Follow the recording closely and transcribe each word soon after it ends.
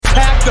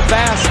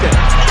basket.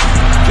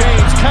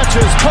 James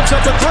catches, puts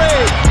up a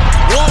three.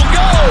 Won't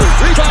go.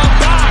 Rebound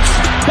box.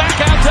 Back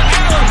out to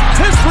Allen.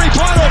 His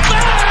three-pointer.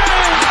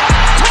 Bang!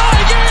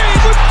 Tie game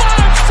with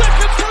 5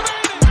 seconds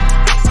remaining.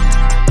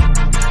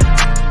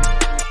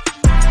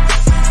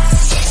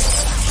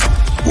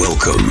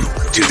 Welcome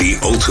to the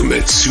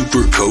Ultimate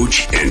Super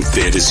Coach and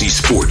Fantasy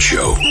Sports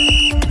Show.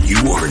 You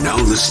are now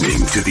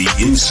listening to the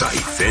Insight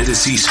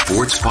Fantasy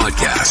Sports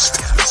Podcast.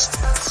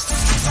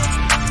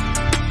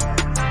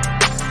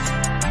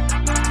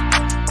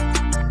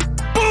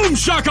 Boom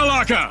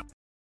shakalaka!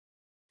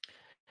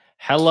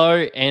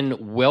 Hello and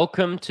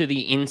welcome to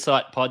the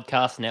Insight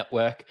Podcast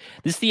Network.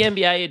 This is the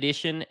NBA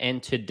edition,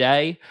 and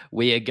today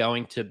we are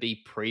going to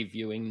be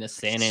previewing the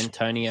San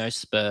Antonio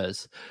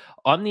Spurs.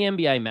 I'm the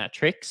NBA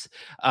Matrix,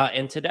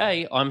 and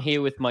today I'm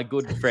here with my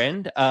good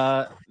friend,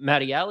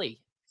 Matty Alley.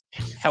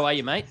 How are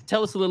you, mate?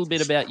 Tell us a little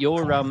bit about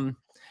your,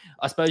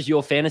 I suppose,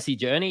 your fantasy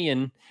journey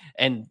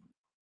and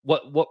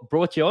what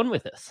brought you on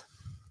with us.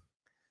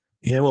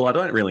 Yeah, well, I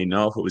don't really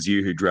know if it was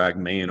you who dragged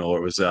me in or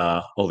it was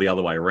or the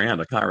other way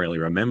around. I can't really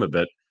remember,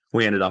 but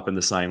we ended up in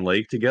the same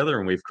league together,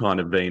 and we've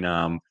kind of been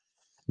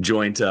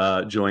joint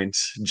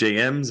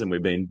GMs, and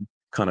we've been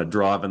kind of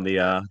driving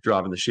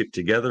the ship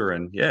together.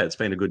 And yeah, it's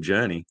been a good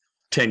journey.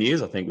 10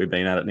 years, I think we've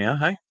been at it now.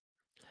 Hey.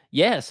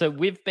 Yeah, so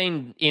we've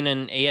been in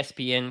an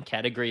ESPN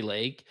category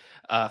league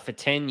for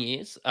 10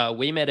 years.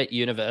 We met at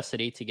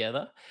university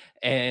together.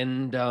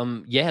 And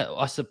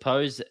I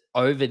suppose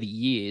over the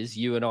years,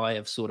 you and I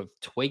have sort of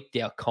tweaked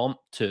our comp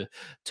to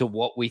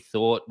what we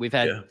thought. We've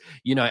had,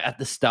 at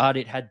the start,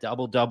 it had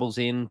double-doubles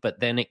in, but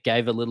then it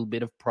gave a little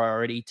bit of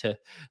priority to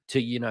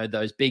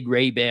those big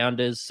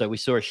rebounders. So we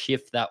saw a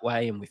shift that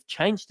way, and we've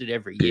changed it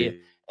every year.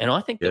 And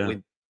I think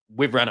that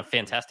we've run a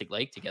fantastic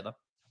league together.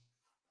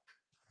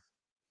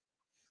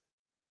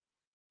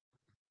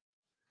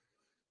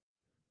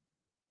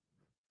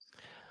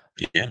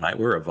 Yeah, mate,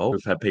 we're evolved.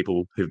 We've had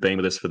people who've been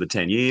with us for the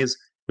 10 years.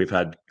 We've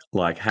had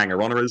like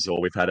hanger-oners, or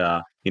we've had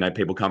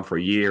people come for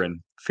a year and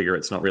figure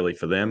it's not really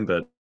for them.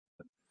 But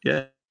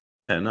it's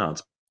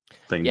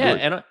been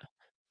good.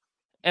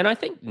 And I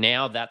think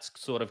now that's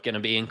sort of going to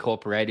be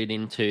incorporated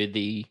into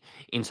the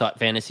Insight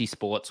Fantasy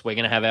Sports. We're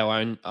going to have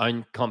our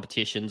own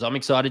competitions. I'm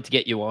excited to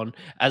get you on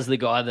as the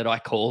guy that I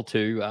call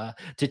to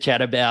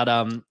chat about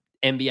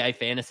NBA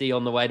fantasy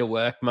on the way to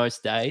work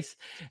most days,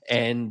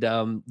 and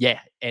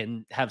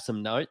and have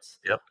some notes.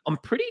 Yep. I'm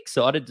pretty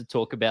excited to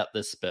talk about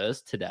the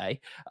Spurs today.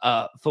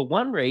 For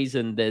one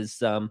reason,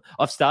 there's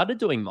I've started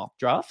doing mock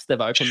drafts. They've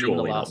opened in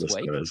the last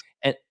week,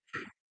 and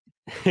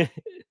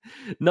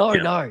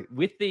No,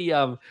 with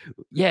the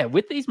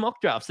with these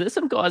mock drafts, there's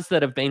some guys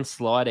that have been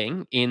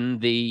sliding in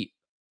the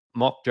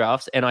mock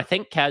drafts, and I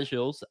think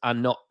casuals are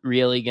not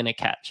really going to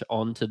catch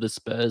on to the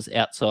Spurs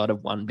outside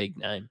of one big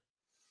name.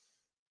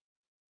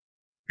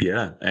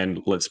 Yeah,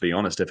 and let's be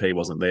honest, if he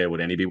wasn't there,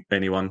 would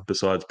anyone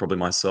besides probably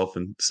myself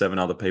and 7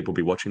 other people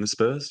be watching the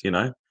Spurs?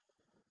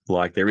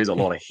 Like there is a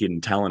lot of hidden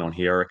talent on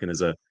here. I reckon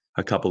there's a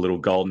couple little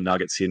golden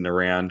nuggets hidden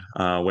around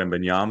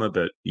Wembanyama,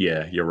 but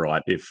yeah, you're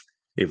right. If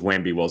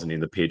Wemby wasn't in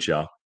the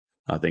picture,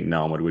 I think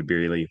no one would be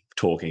really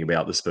talking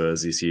about the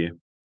Spurs this year.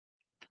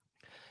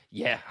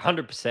 Yeah,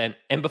 100%.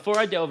 And before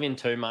I delve in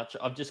too much,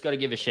 I've just got to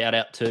give a shout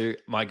out to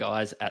my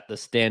guys at the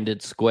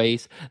Standard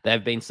Squeeze.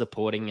 They've been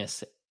supporting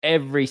us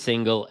every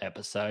single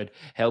episode,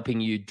 helping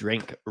you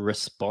drink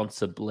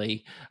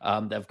responsibly.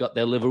 They've got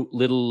their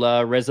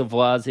little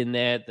reservoirs in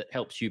there that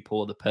helps you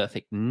pour the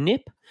perfect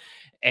nip.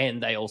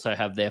 And they also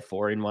have their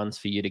 4-in-1s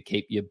for you to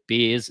keep your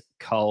beers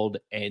cold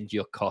and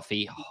your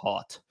coffee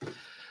hot.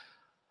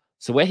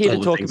 So we're here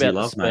to talk about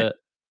the Spurs.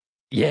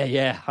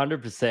 Yeah,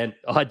 100%.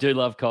 I do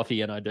love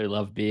coffee and I do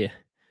love beer.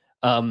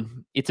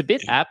 It's a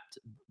bit apt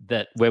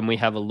that when we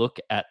have a look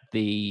at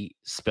the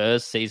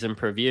Spurs season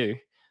preview,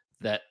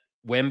 that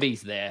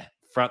Wemby's there,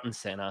 front and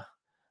center.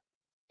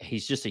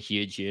 He's just a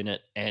huge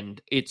unit,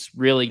 and it's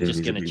really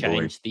just going to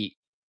change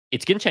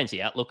it's going to change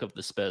the outlook of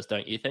the Spurs,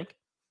 don't you think?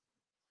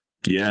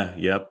 Yeah,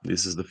 yep.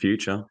 This is the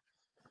future.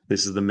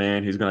 This is the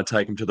man who's going to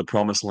take him to the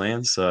promised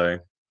land. So,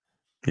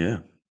 yeah.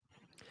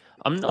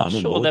 I'm not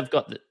sure they've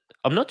got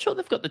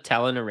the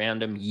talent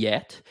around them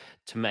yet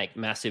to make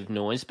massive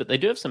noise, but they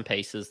do have some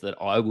pieces that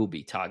I will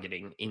be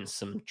targeting in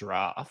some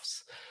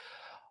drafts.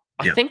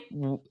 I think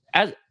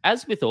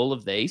as with all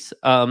of these,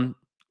 we're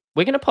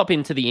going to pop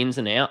into the ins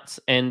and outs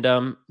and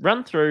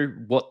run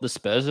through what the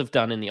Spurs have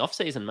done in the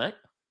offseason, mate.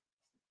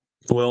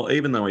 Well,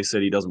 even though he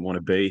said he doesn't want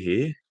to be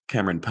here,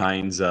 Cameron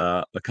Payne's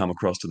come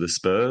across to the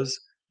Spurs.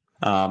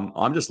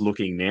 I'm just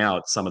looking now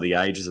at some of the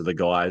ages of the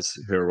guys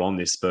who are on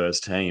this Spurs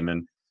team,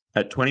 and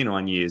at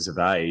 29 years of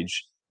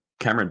age,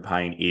 Cameron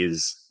Payne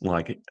is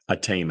like a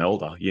team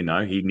elder. He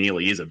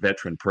nearly is a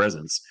veteran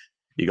presence.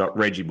 You got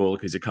Reggie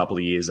Bullock, who's a couple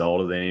of years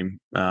older than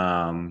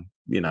him.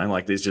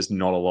 There's just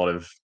not a lot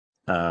of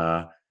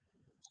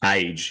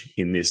age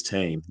in this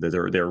team.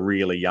 They're a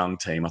really young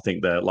team. I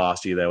think that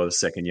last year they were the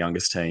second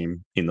youngest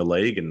team in the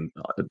league, and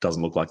it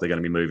doesn't look like they're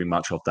going to be moving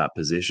much off that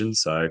position.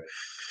 So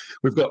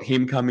we've got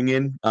him coming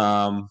in.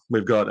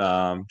 We've got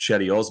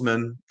Chetty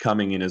Osman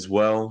coming in as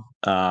well.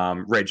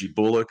 Reggie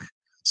Bullock.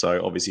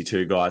 So obviously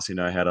two guys who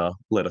know how to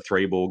let a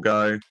three ball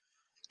go.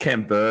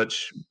 Cam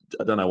Birch,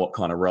 I don't know what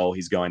kind of role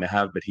he's going to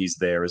have, but he's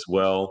there as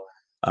well.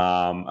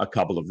 A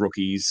couple of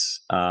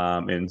rookies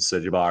in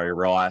Jabari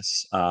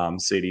Rice,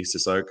 CD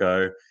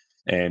Sissoko,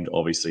 and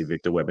obviously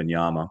Victor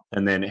Wembanyama.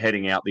 And then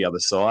heading out the other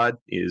side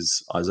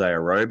is Isaiah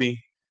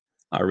Roby.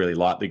 I really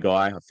like the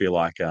guy. I feel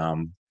like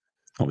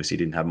obviously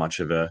didn't have much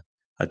of a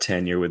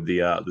tenure with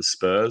the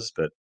Spurs,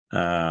 but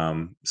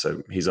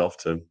so he's off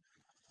to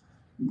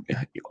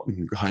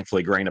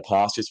hopefully greener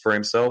pastures for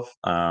himself.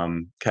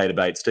 Kata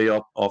Bates-D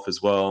off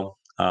as well.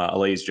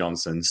 Elise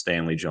Johnson,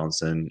 Stanley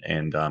Johnson,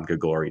 and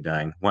Grigori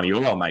Dang. One of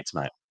your old mates,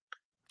 mate.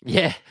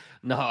 Yeah,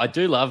 no, I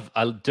do love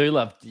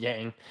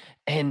Yang.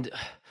 And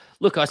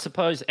look, I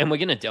suppose, and we're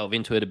going to delve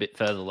into it a bit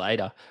further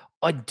later.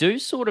 I do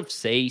sort of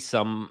see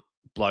some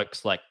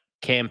blokes like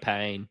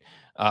Campaign,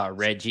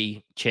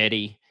 Reggie,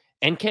 Chetty,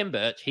 and Ken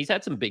Birch. He's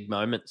had some big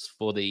moments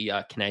for the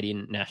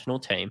Canadian national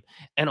team.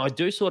 And I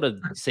do sort of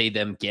see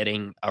them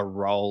getting a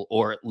role,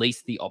 or at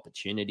least the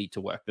opportunity to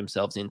work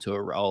themselves into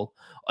a role.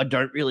 I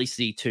don't really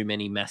see too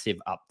many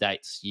massive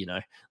updates,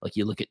 like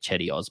you look at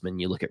Chetty Osman,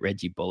 you look at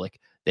Reggie Bullock.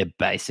 They're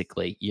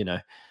basically,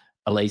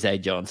 Elise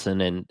Johnson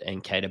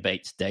and Kata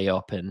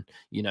Bates-Diop and,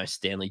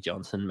 Stanley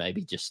Johnson,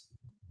 maybe just,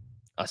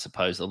 I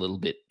suppose, a little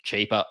bit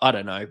cheaper. I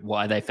don't know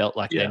why they felt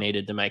like they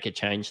needed to make a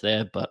change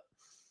there, but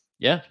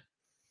yeah.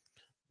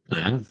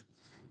 Yeah.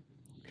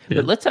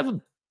 But let's have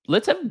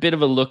a bit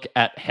of a look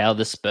at how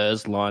the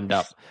Spurs lined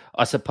up,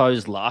 I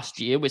suppose, last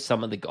year with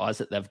some of the guys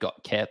that they've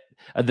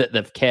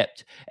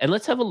kept, and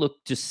let's have a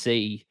look to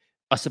see,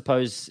 I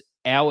suppose,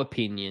 our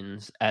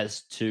opinions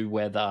as to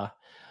whether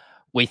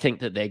we think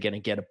that they're going to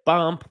get a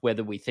bump,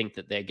 whether we think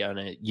that they're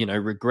going to,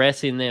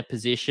 regress in their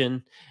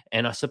position.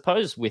 And I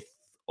suppose with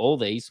all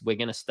these, we're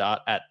going to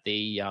start at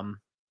the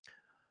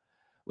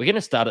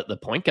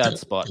point guard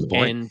spot.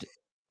 And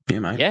yeah,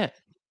 mate. Yeah,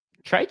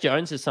 Trey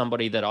Jones is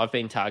somebody that I've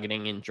been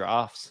targeting in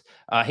drafts.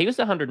 He was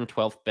the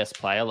 112th best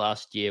player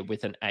last year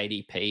with an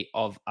ADP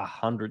of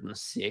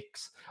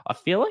 106. I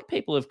feel like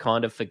people have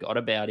kind of forgot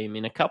about him.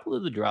 In a couple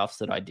of the drafts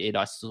that I did,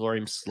 I saw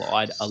him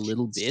slide a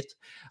little bit,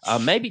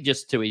 maybe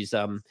just to his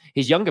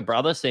younger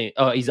brother.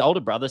 His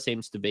older brother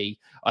seems to be,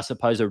 I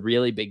suppose, a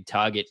really big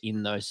target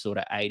in those sort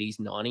of 80s,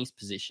 90s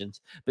positions.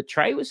 But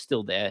Trey was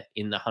still there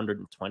in the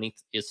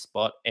 120th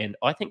spot, and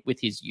I think with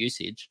his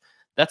usage,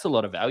 that's a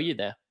lot of value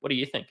there. What do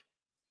you think?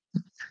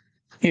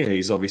 Yeah,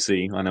 he's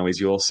obviously, I know he's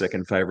your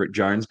second favorite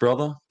Jones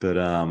brother, but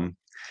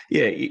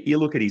yeah, you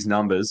look at his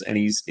numbers and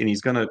he's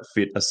going to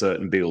fit a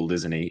certain build,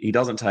 isn't he? He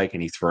doesn't take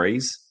any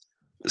threes,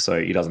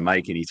 so he doesn't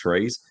make any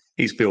threes.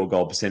 His field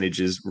goal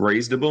percentage is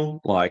reasonable.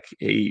 Like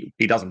he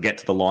doesn't get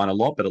to the line a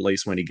lot, but at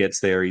least when he gets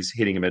there, he's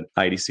hitting him at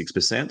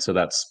 86%. So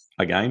that's,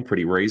 again,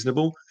 pretty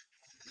reasonable.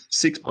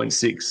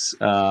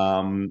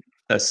 6.6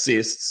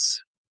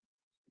 assists.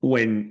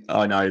 When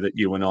I know that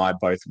you and I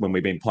both, when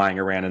we've been playing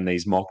around in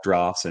these mock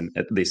drafts, and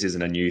this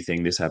isn't a new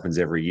thing, this happens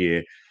every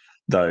year,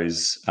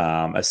 those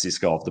assists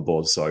go off the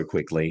board so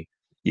quickly.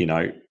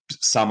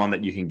 Someone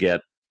that you can get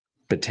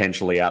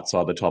potentially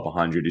outside the top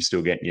 100 is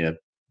still getting you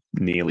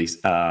nearly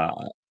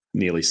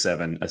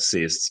 7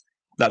 assists.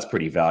 That's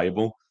pretty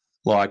valuable.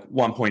 Like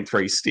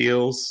 1.3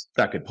 steals,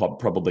 that could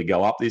probably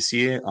go up this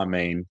year. I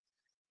mean,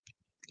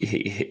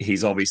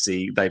 he's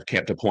obviously, they've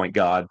kept a point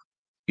guard,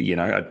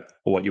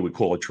 what you would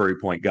call a true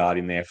point guard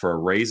in there for a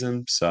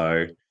reason.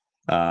 So,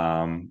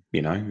 I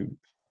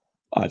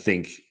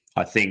think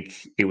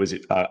it was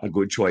a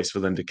good choice for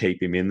them to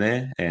keep him in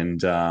there.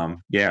 And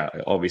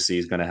obviously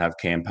he's going to have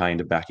Campaign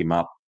to back him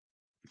up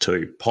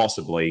too,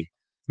 possibly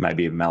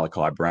maybe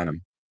Malachi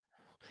Branham.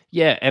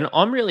 Yeah, and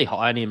I'm really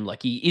high on him.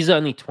 Like, he is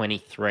only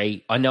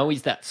 23. I know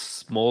he's that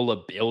smaller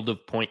build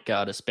of point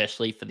guard,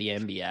 especially for the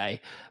NBA.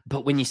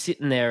 But when you're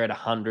sitting there at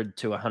 100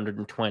 to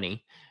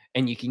 120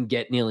 and you can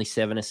get nearly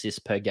 7 assists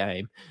per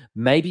game,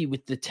 maybe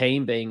with the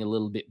team being a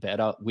little bit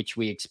better, which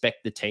we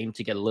expect the team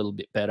to get a little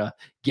bit better,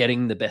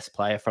 getting the best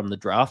player from the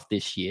draft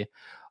this year,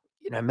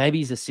 maybe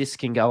his assists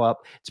can go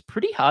up. It's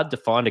pretty hard to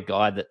find a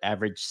guy that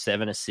averaged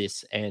 7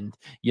 assists and,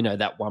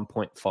 that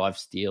 1.5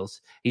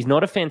 steals. He's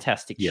not a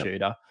fantastic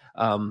shooter.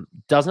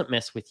 Doesn't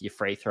mess with your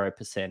free throw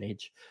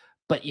percentage,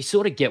 but you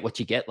sort of get what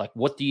you get. Like,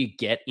 what do you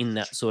get in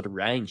that sort of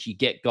range? You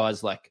get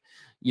guys like,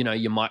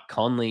 your Mike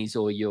Conleys,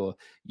 or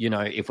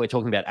if we're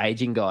talking about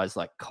aging guys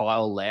like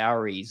Kyle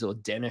Lowry's or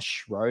Dennis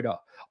Schroeder.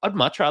 I'd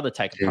much rather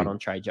take a punt on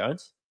Trey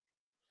Jones.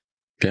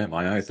 Yeah,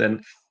 my oath.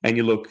 And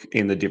you look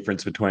in the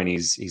difference between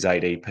his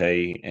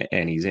ADP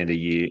and his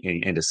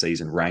end of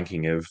season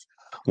ranking of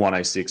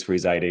 106 for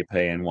his ADP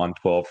and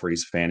 112 for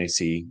his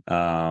fantasy,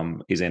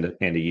 his end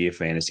of year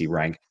fantasy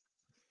rank.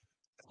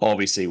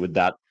 Obviously, with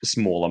that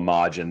smaller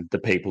margin, the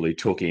people who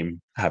took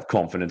him have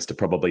confidence to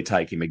probably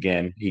take him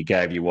again. He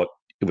gave you what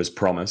it was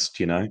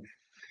promised, I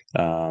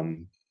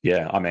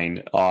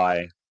mean,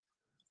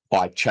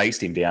 I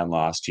chased him down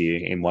last year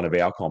in one of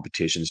our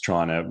competitions,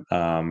 trying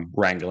to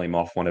wrangle him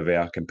off one of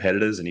our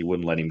competitors, and he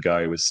wouldn't let him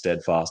go. He was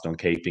steadfast on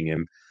keeping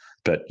him.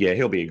 But yeah,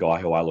 he'll be a guy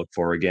who I look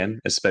for again,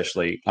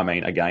 especially, I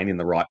mean, again, in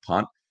the right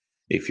punt.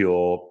 If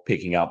you're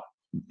picking up,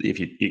 if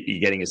you're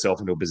getting yourself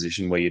into a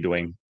position where you're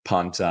doing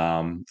punt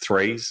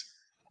threes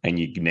and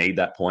you need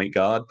that point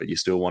guard, but you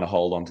still want to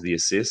hold on to the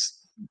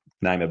assist,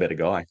 name a better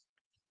guy.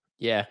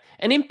 Yeah.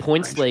 And in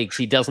points leagues,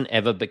 he doesn't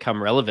ever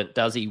become relevant,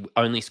 does he?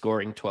 Only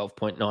scoring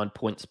 12.9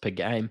 points per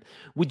game.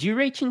 Would you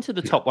reach into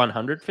the top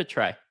 100 for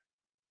Trey?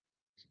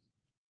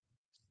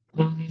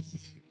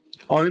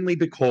 Only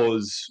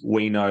because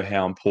we know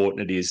how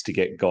important it is to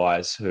get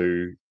guys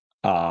who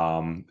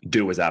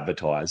do as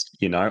advertised.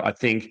 You know, I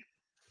think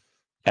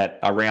at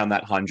around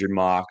that 100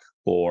 mark,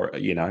 or,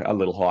 you know, a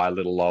little higher, a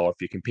little lower,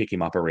 if you can pick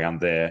him up around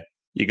there,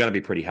 you're going to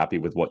be pretty happy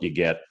with what you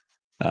get.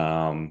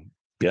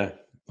 Yeah,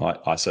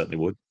 I certainly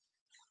would.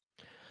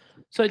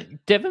 So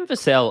Devin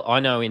Vassell, I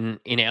know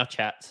in our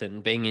chats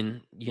and being in,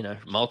 you know,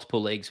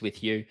 multiple leagues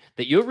with you,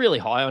 that you were really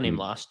high on him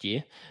last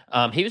year.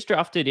 He was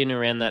drafted in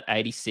around that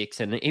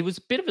 86, and it was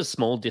a bit of a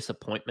small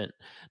disappointment,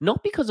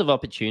 not because of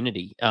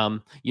opportunity.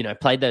 You know,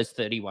 played those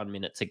 31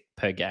 minutes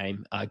per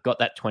game, got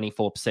that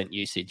 24%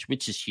 usage,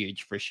 which is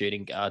huge for a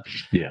shooting guard.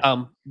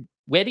 Yeah.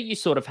 Where do you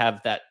sort of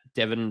have that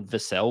Devin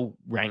Vassell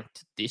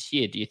ranked this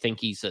year? Do you think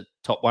he's a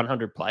top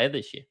 100 player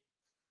this year?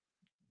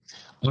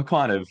 I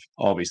kind of,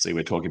 obviously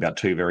we're talking about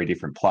two very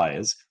different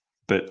players,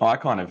 but I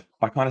kind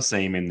of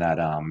see him in that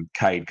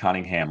Cade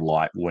Cunningham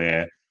light,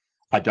 where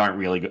I don't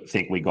really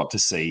think we got to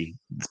see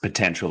the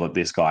potential that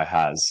this guy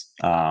has.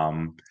 I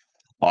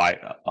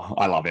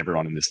love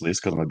everyone in this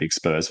list because I'm a big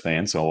Spurs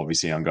fan, so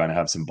obviously I'm going to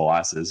have some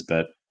biases,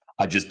 but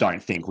I just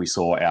don't think we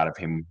saw out of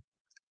him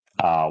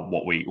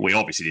what we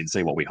obviously didn't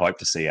see what we hoped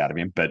to see out of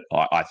him, but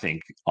I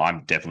think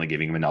I'm definitely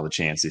giving him another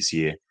chance this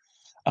year.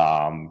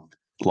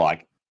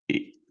 Like,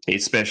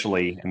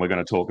 especially, and we're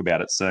going to talk about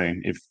it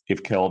soon,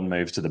 if Keldon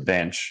moves to the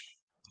bench,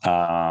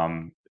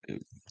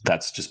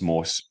 that's just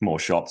more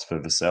shots for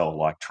Vassell.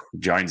 Like,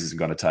 Jones isn't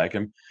going to take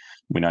him.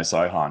 We know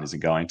Sohan isn't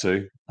going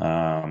to.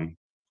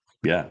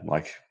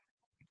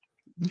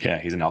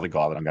 He's another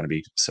guy that I'm going to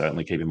be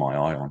certainly keeping my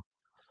eye on.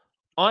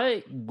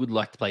 I would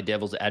like to play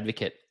devil's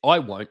advocate. I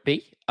won't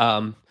be.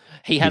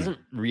 He hasn't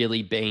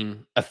really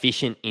been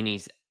efficient in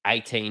his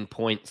 18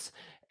 points,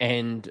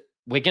 and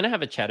we're going to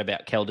have a chat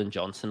about Keldon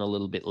Johnson a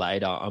little bit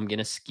later. I'm going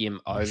to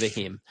skim over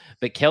him.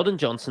 But Keldon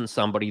Johnson's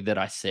somebody that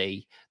I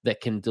see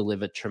that can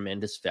deliver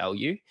tremendous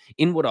value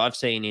in what I've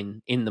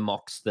seen in the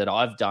mocks that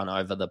I've done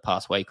over the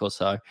past week or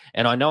so.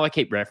 And I know I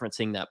keep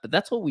referencing that, but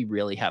that's all we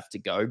really have to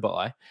go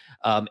by.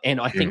 And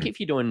I think if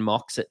you're doing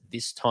mocks at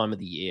this time of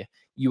the year,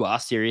 you are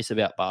serious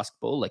about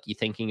basketball, like you're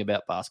thinking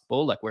about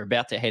basketball. Like, we're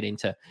about to head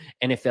into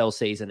NFL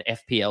season.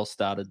 FPL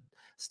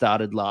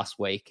started last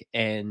week,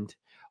 and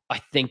I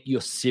think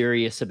you're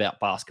serious about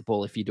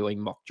basketball if you're doing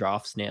mock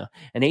drafts now.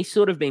 And he's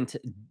sort of been,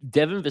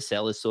 Devin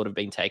Vassell has sort of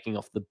been taking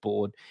off the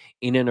board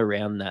in and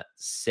around that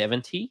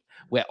 70,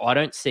 where I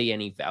don't see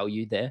any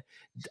value there.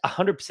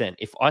 100%.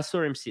 If I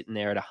saw him sitting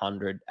there at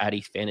 100 at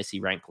his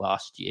fantasy rank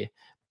last year,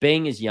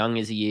 being as young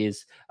as he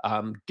is,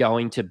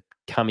 going to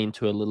come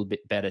into a little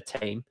bit better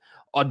team,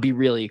 I'd be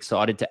really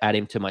excited to add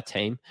him to my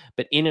team.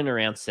 But in and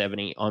around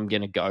 70, I'm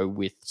going to go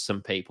with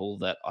some people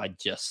that I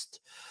just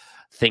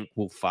think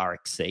will far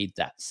exceed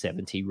that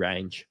 70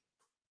 range.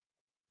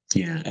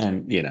 Yeah,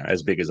 and, you know,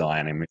 as big as I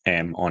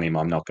am on him,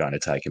 I'm not going to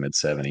take him at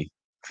 70.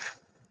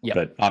 Yeah,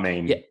 but I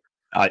mean,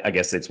 I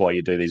guess that's why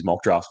you do these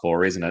mock drafts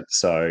for, isn't it?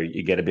 So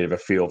you get a bit of a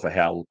feel for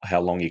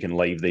how long you can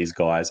leave these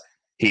guys.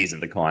 He isn't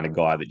the kind of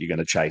guy that you're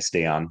going to chase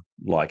down.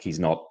 Like, he's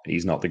not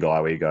the guy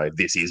where you go,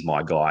 this is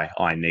my guy,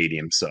 I need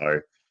him, so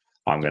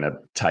I'm going to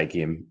take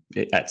him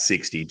at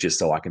 60 just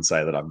so I can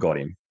say that I've got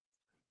him.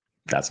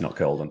 That's not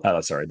Keldon.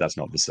 That's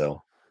not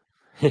Vassell.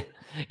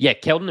 Yeah,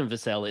 Keldon and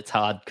Vassell, it's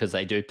hard because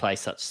they do play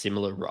such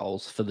similar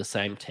roles for the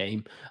same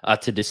team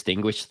to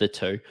distinguish the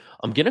two.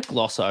 I'm going to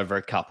gloss over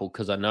a couple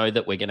because I know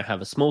that we're going to have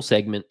a small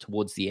segment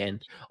towards the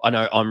end. I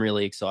know I'm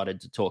really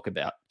excited to talk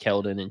about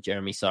Keldon and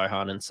Jeremy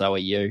Sohan, and so are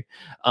you.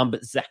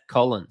 But Zach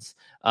Collins,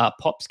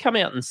 Pop's come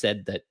out and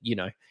said that, you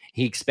know,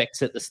 he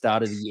expects at the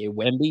start of the year,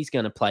 Wemby's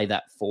going to play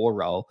that 4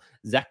 role.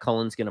 Zach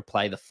Collins going to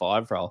play the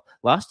 5 role.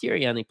 Last year,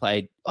 he only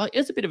played, it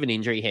was a bit of an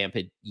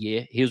injury-hampered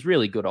year. He was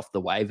really good off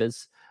the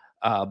waivers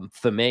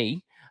for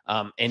me.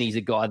 And he's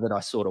a guy that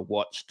I sort of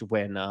watched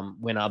when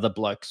other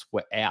blokes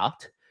were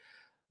out.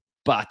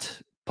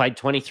 But played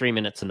 23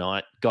 minutes a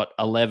night, got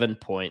 11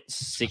 points,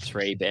 6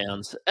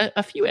 rebounds,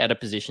 a few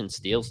out-of-position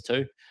steals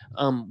too.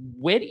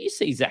 Where do you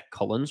see Zach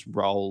Collins'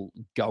 role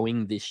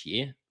going this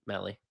year,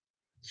 Mally?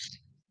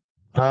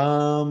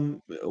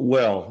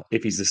 Well,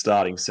 if he's the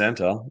starting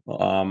centre,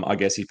 I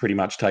guess he pretty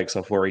much takes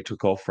off where he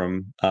took off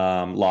from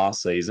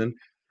last season.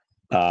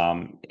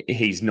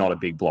 He's not a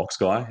big blocks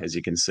guy, as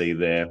you can see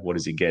there. What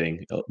is he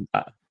getting?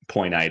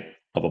 0.8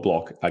 of a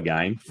block a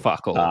game.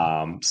 Fuck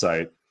all.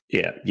 So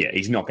yeah,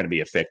 he's not going to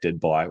be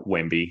affected by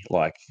Wemby.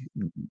 Like,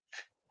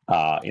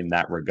 in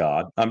that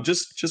regard.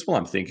 Just while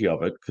I'm thinking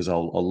of it, because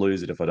I'll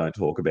lose it if I don't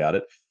talk about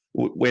it.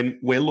 When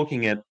we're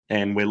looking at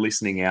and we're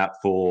listening out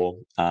for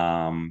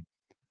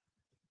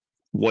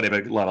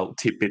whatever little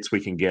tidbits we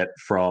can get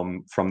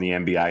from the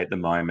NBA at the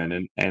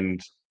moment,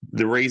 and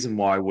the reason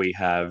why we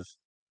have,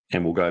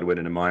 and we'll go to it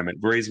in a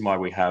moment, the reason why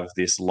we have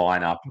this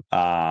lineup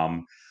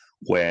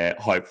where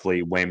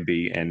hopefully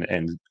Wemby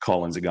and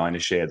Collins are going to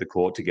share the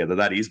court together,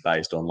 that is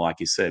based on, like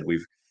you said,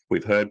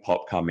 we've heard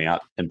Pop come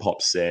out and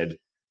Pop said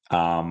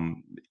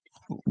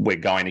we're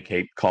going to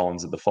keep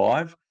Collins at the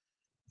 5.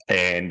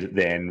 And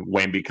then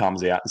Wemby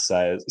comes out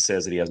and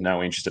says that he has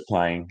no interest at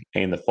playing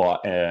in at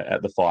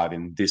the 5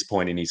 in this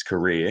point in his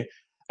career.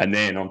 And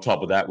then on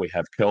top of that, we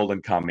have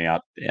Keldon come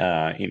out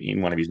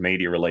in one of his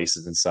media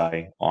releases and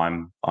say,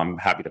 I'm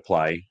happy to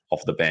play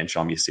off the bench.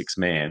 I'm your 6th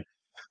man.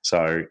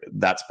 So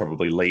that's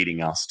probably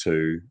leading us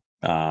to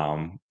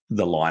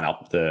the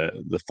lineup,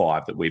 the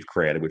 5 that we've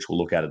created, which we'll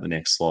look at the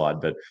next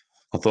slide. But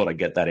I thought I'd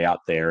get that out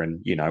there.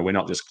 And, we're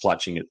not just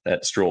clutching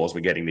at straws. We're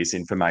getting this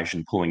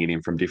information, pulling it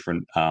in from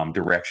different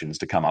directions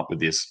to come up with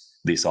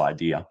this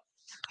idea.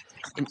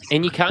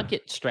 And you can't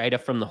get straighter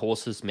from the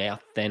horse's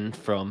mouth than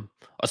from,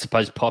 I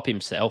suppose, Pop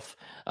himself.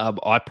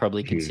 I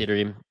probably consider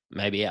him,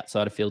 maybe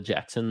outside of Phil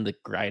Jackson, the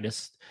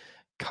greatest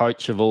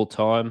coach of all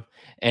time.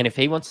 And if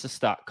he wants to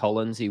start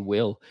Collins, he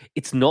will.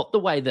 It's not the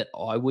way that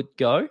I would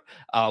go,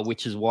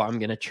 which is why I'm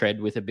going to tread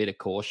with a bit of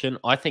caution.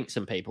 I think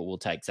some people will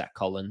take Zach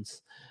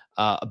Collins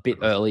a bit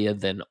earlier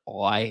than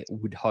I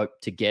would hope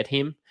to get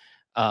him.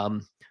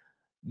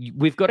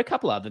 We've got a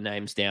couple other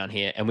names down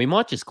here, and we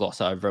might just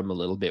gloss over them a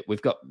little bit.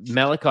 We've got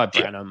Malachi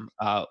Branham,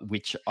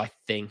 which I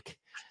think,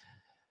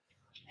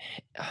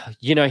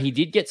 he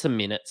did get some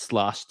minutes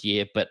last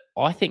year, but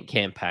I think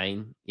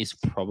Campaign is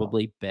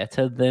probably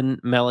better than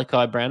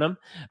Malachi Branham.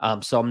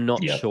 So I'm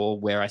not sure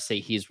where I see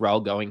his role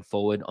going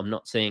forward. I'm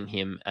not seeing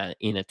him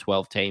in a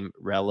 12-team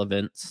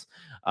relevance.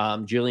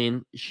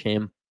 Julian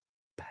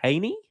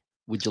Champagny,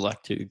 would you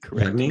like to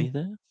correct me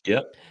there?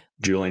 Yep.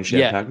 Julian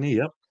Champagny,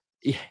 yep.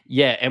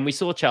 Yeah, and we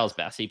saw Charles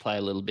Bassey play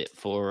a little bit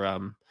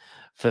for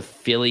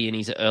Philly in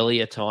his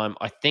earlier time.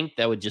 I think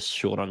they were just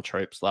short on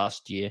troops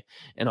last year,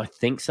 and I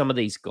think some of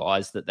these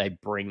guys that they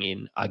bring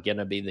in are going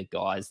to be the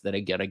guys that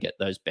are going to get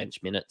those bench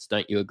minutes.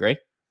 Don't you agree?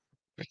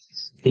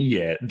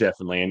 Yeah,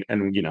 definitely.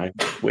 And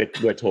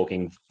we're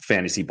talking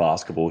fantasy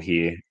basketball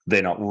here.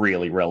 They're not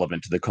really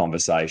relevant to the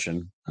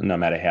conversation, no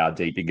matter how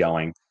deep you're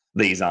going.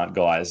 These aren't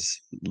guys,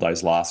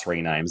 those last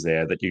 3 names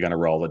there, that you're going to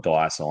roll the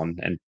dice on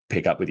and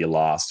pick up with your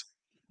last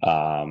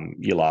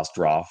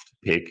draft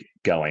pick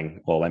going,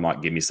 well, they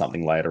might give me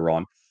something later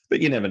on. But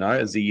you never know.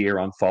 As the year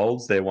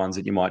unfolds, they're ones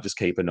that you might just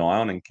keep an eye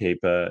on and keep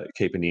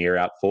an ear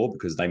out for,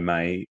 because they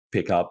may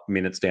pick up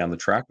minutes down the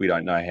track. We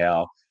don't know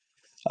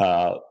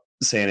how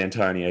San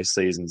Antonio's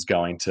season's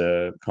going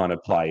to kind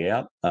of play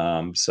out.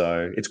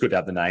 So it's good to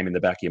have the name in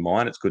the back of your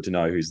mind. It's good to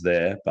know who's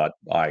there. But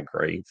I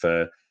agree,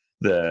 for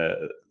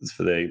the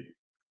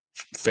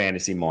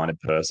fantasy-minded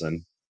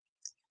person,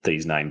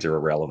 these names are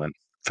irrelevant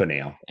for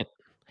now.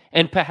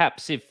 And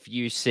perhaps if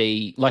you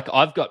see, like,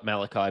 I've got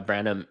Malachi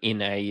Branham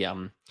in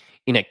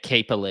a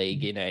keeper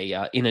league, in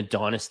a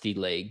dynasty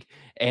league,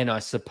 and I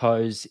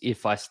suppose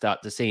if I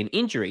start to see an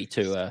injury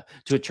to a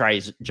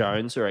Trey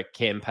Jones or a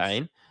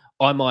Campaign,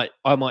 I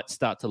might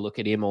start to look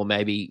at him, or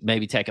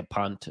maybe take a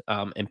punt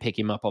and pick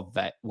him up off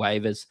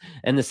waivers.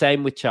 And the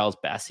same with Charles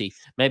Bassey.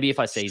 Maybe if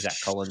I see Zach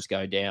Collins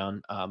go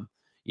down,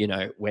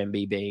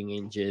 Wemby being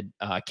injured,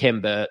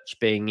 Kem Birch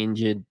being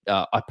injured,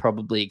 I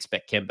probably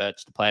expect Kem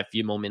Birch to play a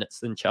few more minutes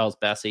than Charles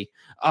Bassey,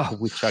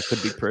 which I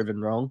could be proven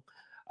wrong.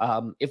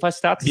 If I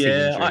start to see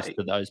injuries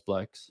to those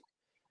blokes.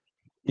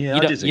 Yeah,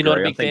 I disagree. You're not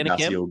a big fan of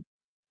Kem?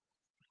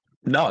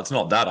 No, it's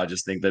not that. I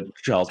just think that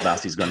Charles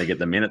Bassey's going to get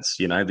the minutes.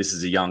 This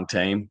is a young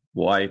team.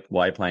 Why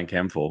playing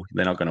Kem for?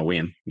 They're not going to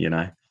win,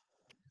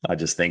 I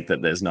just think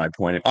that there's no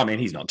point.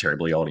 He's not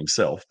terribly old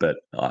himself, but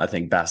I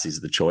think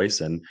Bassey's the choice.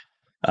 And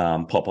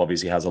Pop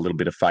obviously has a little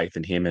bit of faith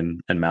in him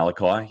and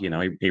Malachi.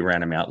 He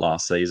ran him out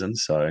last season,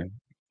 so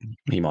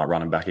he might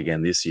run him back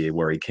again this year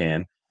where he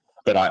can.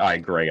 But I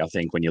agree. I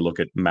think when you look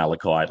at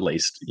Malachi, at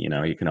least,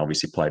 he can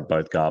obviously play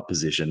both guard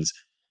positions.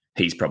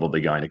 He's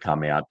probably going to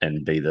come out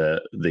and be the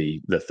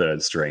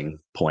third string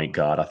point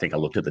guard. I think I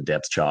looked at the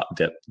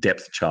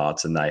depth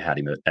charts, and they had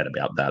him at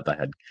about that. They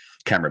had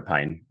Cameron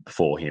Payne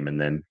before him, and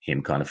then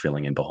him kind of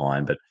filling in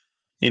behind. But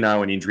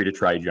an injury to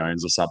Trey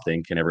Jones or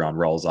something, and everyone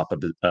rolls up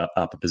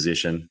a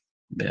position,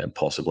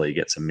 possibly he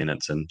gets some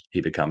minutes and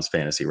he becomes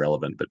fantasy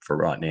relevant. But for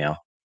right now,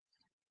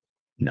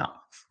 no.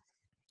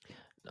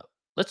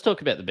 Let's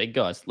talk about the big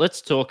guys.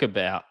 Let's talk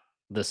about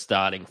the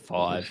starting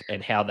 5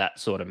 and how that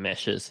sort of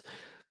meshes.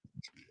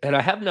 And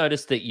I have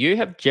noticed that you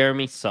have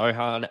Jeremy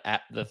Sohan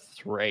at the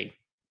 3.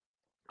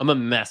 I'm a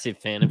massive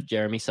fan of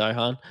Jeremy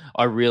Sohan.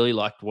 I really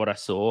liked what I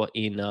saw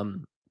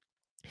in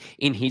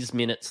his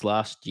minutes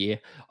last year.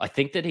 I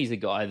think that he's a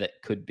guy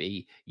that could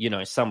be,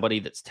 somebody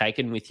that's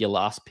taken with your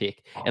last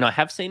pick. And I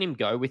have seen him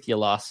go with the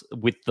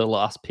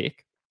last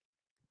pick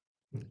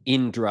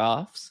in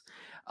drafts.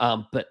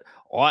 But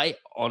I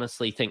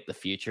honestly think the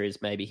future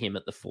is maybe him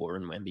at the 4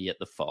 and Wemby at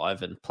the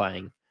 5 and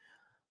playing.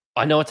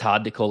 I know it's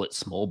hard to call it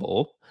small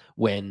ball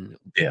when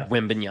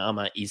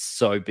Wembanyama is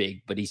so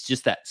big, but he's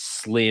just that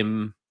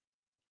slim,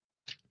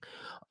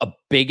 a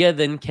bigger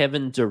than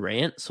Kevin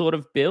Durant sort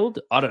of build.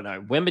 I don't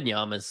know.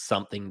 Wembanyama is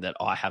something that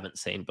I haven't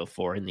seen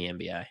before in the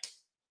NBA.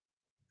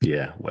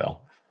 Yeah,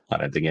 well, I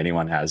don't think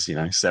anyone has,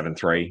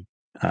 7'3".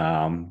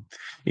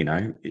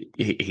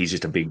 He's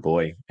just a big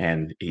boy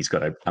and he's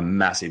got a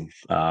massive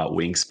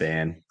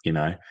wingspan.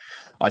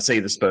 I see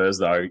the Spurs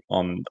though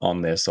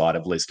on their side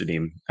have listed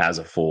him as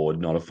a forward,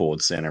 not a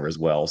forward center as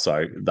well.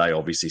 So they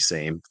obviously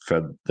see him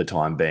for the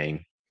time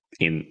being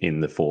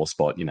in the 4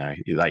 spot.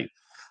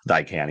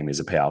 They count him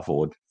as a power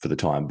forward for the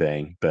time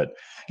being. But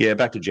yeah,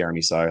 back to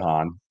Jeremy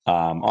Sohan.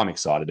 I'm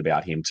excited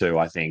about him too.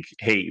 I think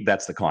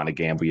that's the kind of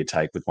gamble you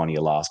take with one of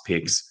your last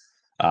picks.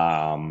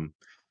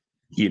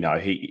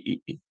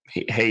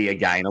 He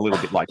again, a little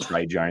bit like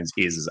Trey Jones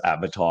is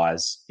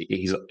advertised.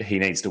 He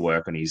needs to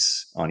work on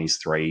his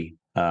 3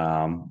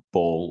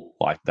 ball.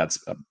 Like that's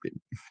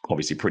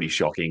obviously pretty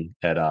shocking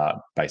at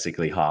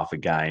basically half a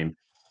game.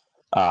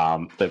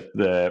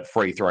 The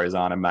free throws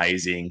aren't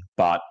amazing,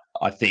 but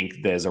I think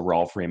there's a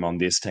role for him on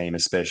this team,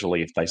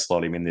 especially if they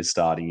slot him in this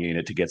starting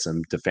unit to get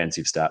some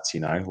defensive stats.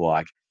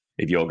 Like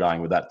if you're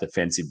going with that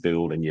defensive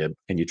build and you're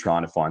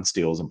trying to find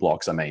steals and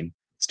blocks. I mean,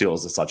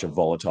 steals are such a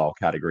volatile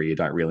category. You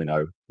don't really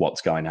know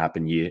what's going to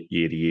happen year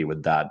to year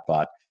with that,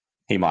 but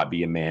he might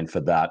be a man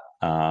for that.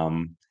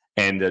 And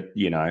at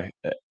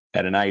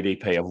an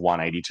ADP of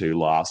 182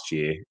 last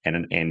year and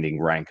an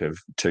ending rank of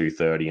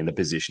 230 in the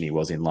position he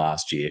was in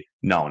last year,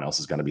 no one else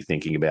is going to be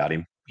thinking about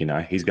him.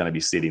 He's going to be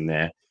sitting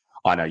there.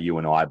 I know you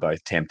and I are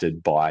both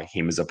tempted by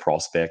him as a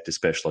prospect,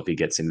 especially if he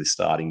gets in the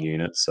starting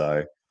unit.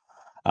 So,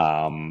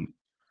 I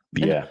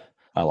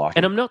like him.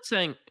 And I'm not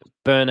saying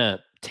burn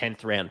a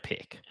 10th round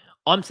pick.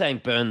 I'm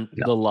saying burn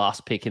the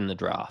last pick in the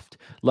draft.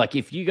 Like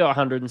if you go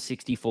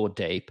 164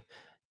 deep,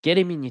 get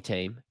him in your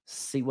team,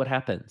 see what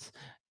happens.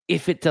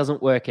 If it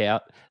doesn't work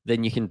out,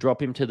 then you can drop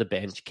him to the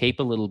bench, keep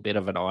a little bit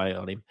of an eye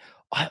on him.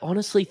 I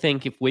honestly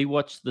think if we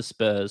watch the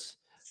Spurs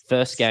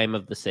first game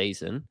of the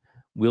season,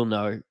 we'll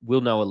know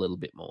a little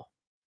bit more.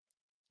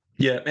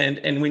 Yeah,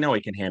 and we know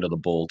he can handle the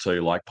ball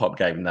too. Like Pop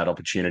gave him that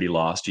opportunity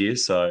last year,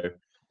 so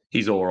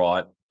he's all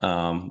right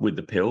with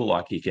the pill.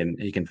 Like he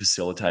can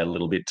facilitate a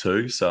little bit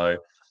too. So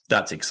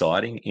that's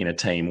exciting in a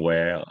team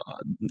where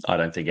I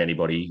don't think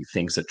anybody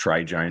thinks that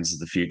Trey Jones is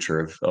the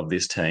future of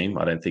this team.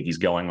 I don't think he's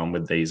going on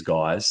with these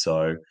guys.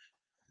 So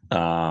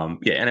and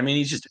I mean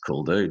he's just a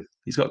cool dude.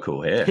 He's got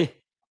cool hair.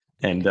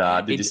 And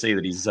did you see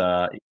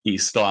that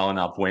he's styling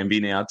up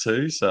Wemby now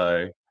too?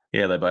 So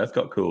yeah, they both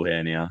got cool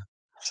hair now.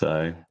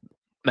 So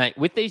mate,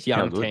 with these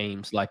young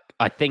teams, like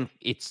I think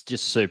it's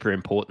just super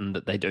important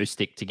that they do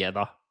stick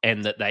together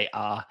and that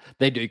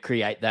they do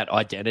create that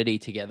identity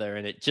together.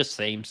 And it just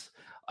seems,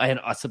 and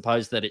I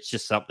suppose that it's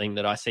just something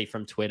that I see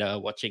from Twitter,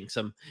 watching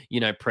some,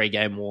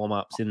 pre-game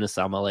warm-ups in the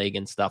summer league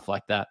and stuff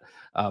like that.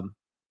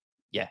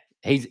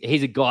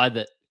 He's a guy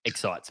that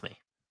excites me.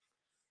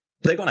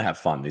 They're going to have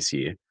fun this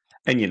year.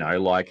 And,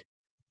 like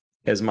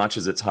as much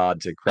as it's hard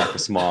to crack a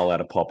smile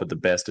out of Pop at the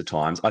best of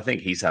times, I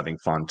think he's having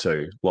fun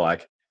too.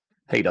 Like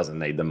he doesn't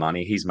need the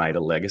money. He's made a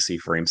legacy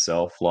for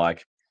himself.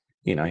 Like,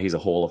 he's a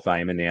Hall of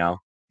Famer now.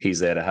 He's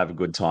there to have a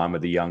good time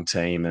with the young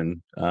team.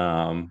 And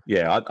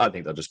I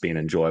think they'll just be an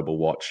enjoyable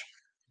watch.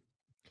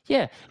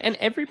 Yeah, and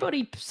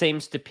everybody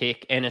seems to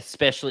pick, and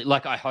especially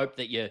like I hope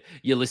that you're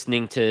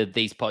listening to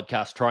these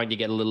podcasts trying to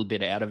get a little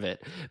bit out of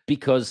it,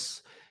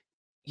 because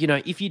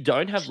if you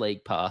don't have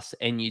League Pass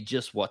and you're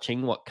just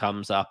watching what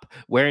comes up,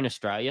 we're in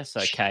Australia,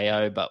 so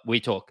KO, but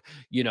we talk,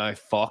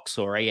 Fox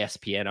or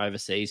ESPN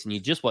overseas, and you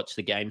just watch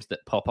the games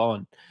that pop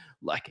on.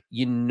 Like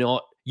you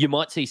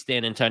might see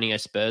San Antonio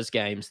Spurs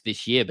games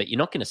this year, but you're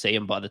not going to see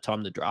them by the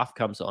time the draft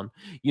comes on.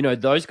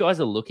 Those guys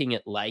are looking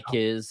at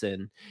Lakers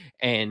and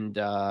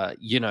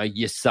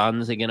your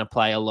Suns are going to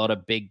play a lot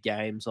of big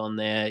games on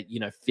there.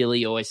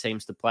 Philly always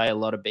seems to play a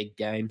lot of big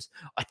games.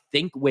 I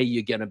think where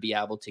you're going to be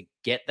able to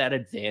get that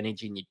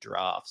advantage in your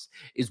drafts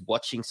is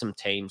watching some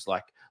teams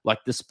like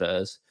the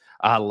Spurs,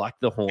 like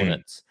the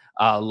Hornets,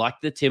 like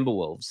the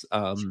Timberwolves.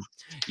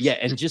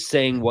 And just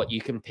seeing what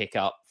you can pick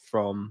up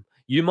from.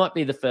 You might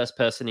be the first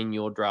person in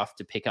your draft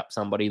to pick up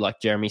somebody like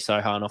Jeremy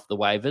Sohan off the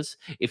waivers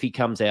if he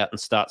comes out and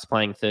starts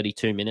playing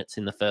 32 minutes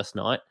in the first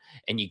night,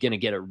 and you're going to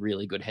get a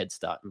really good head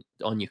start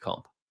on your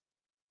comp.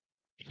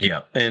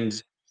 Yeah,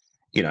 and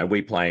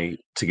we play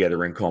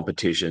together in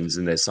competitions,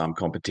 and there's some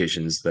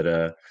competitions that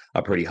are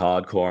pretty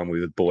hardcore, and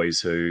we're with boys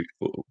who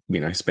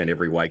spend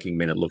every waking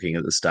minute looking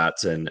at the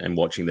stats and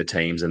watching the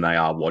teams, and they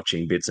are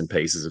watching bits and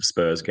pieces of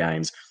Spurs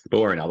games.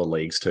 But we're in other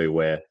leagues too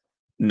where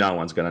no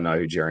one's going to know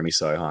who Jeremy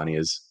Sohan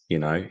is.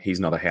 He's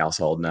not a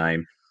household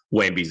name.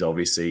 Wemby's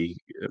obviously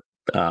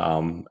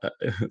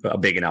a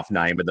big enough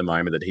name at the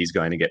moment that he's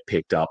going to get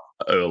picked up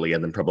earlier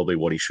than probably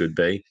what he should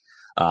be.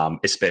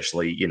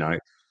 Especially,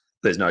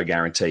 there's no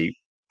guarantee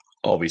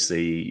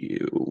obviously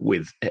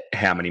with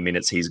how many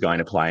minutes he's going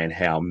to play and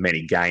how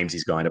many games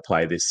he's going to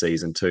play this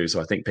season too.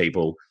 So I think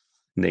people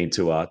need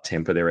to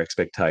temper their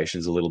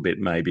expectations a little bit,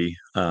 maybe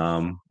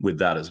with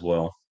that as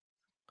well.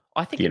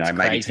 I think it's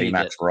Maybe crazy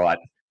T-Mac's right.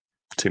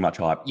 Too much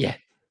hype. Yeah.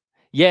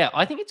 Yeah,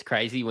 I think it's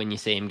crazy when you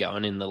see him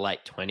going in the late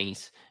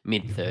 20s,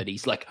 mid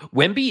 30s. Like,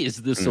 Wemby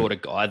is the sort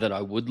of guy that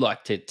I would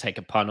like to take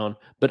a punt on,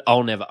 but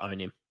I'll never own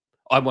him.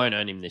 I won't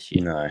own him this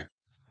year.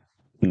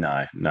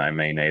 No,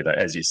 me neither.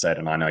 As you said,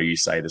 and I know you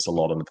say this a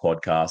lot on the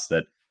podcast,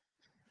 that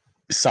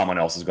someone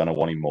else is going to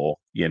want him more.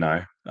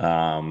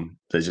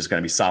 There's just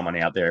going to be someone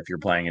out there. If you're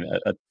playing in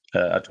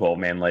a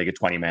 12-man league, a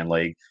 20-man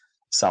league,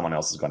 someone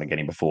else is going to get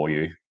him before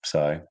you.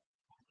 So,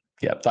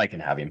 yeah, they can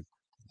have him.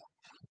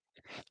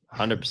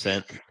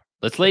 100%.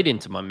 Let's lead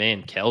into my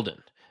man, Keldon,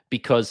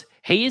 because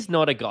he is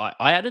not a guy.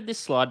 I added this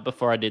slide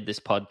before I did this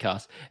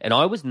podcast, and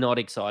I was not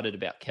excited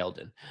about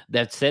Keldon.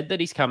 They've said that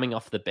he's coming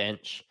off the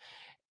bench,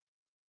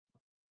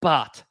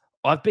 but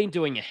I've been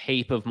doing a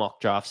heap of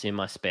mock drafts in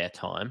my spare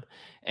time,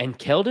 and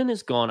Keldon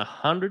has gone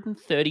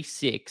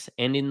 136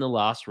 and in the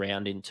last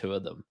round in 2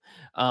 of them.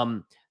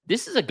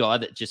 This is a guy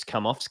that just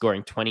come off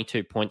scoring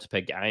 22 points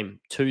per game,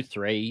 2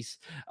 threes,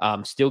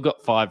 still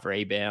got 5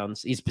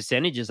 rebounds. His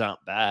percentages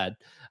aren't bad.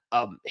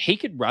 He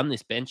could run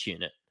this bench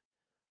unit.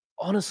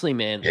 Honestly,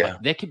 man,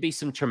 there could be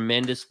some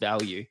tremendous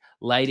value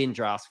late in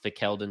drafts for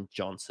Keldon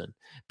Johnson,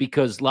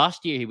 because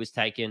last year he was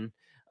taken,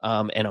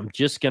 and I'm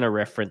just going to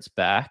reference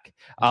back.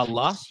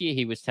 Last year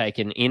he was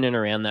taken in and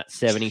around that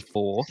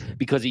 74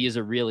 because he is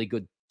a really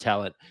good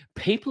talent.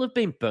 People have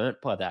been burnt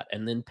by that,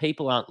 and then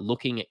people aren't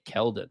looking at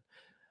Keldon.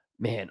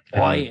 Man,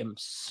 I am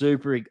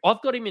super.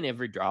 I've got him in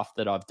every draft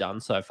that I've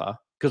done so far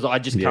because I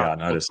just can't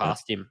look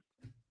past him.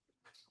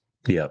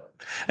 Yeah.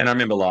 And I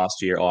remember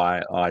last year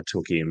I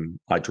took him,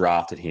 I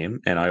drafted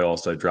him, and I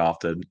also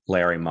drafted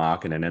Larry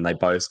Markkinen, and they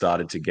both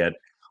started to get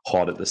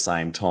hot at the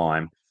same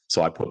time.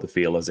 So I put the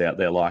feelers out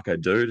there like I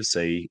do to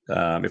see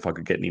if I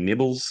could get any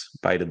nibbles,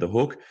 baited the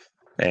hook.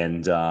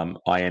 And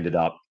I ended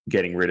up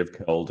getting rid of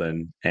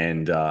Keldon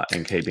and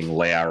keeping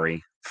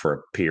Lowry for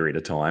a period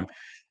of time.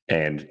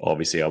 And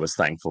obviously I was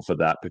thankful for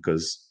that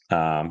because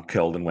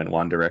Keldon went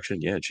one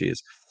direction. Yeah,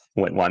 cheers.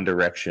 Went one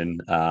direction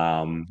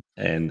and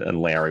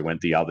Lowry went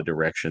the other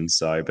direction.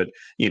 So, but,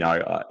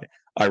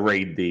 I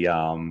read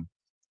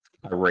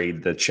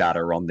the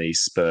chatter on these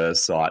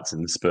Spurs sites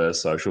and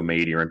Spurs social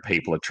media, and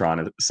people are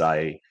trying to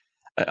say,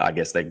 I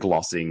guess they're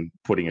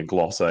putting a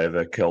gloss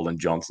over Keldon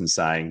Johnson,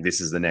 saying this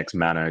is the next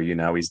Mano,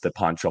 he's the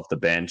punch off the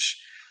bench.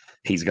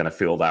 He's going to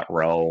fill that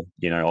role,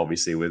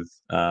 obviously with,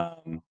 I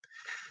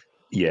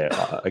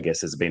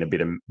guess there's been a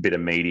bit of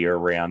media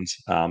around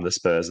the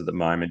Spurs at the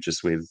moment,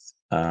 just with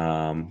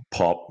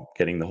Pop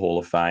getting the Hall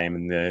of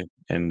Fame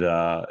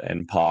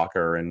and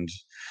Parker, and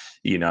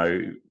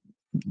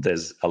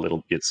there's a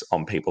little bits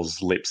on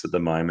people's lips at the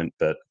moment,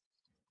 but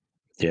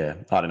yeah,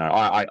 I don't know.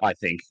 I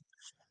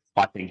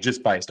think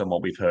just based on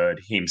what we've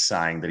heard, him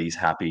saying that he's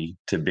happy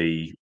to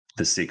be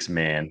the 6th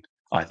man,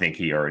 I think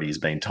he already has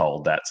been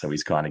told that, so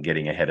he's kind of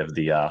getting ahead of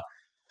the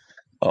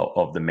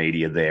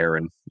media there,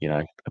 and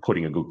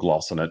putting a good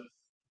gloss on it.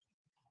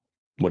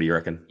 What do you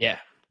reckon? Yeah,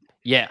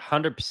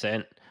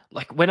 100%.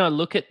 Like, when I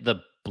look at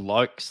the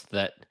blokes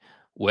that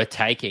we're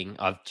taking,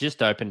 I've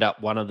just opened up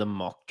one of the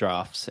mock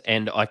drafts,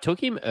 and I took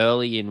him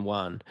early in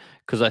one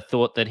because I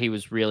thought that he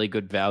was really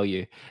good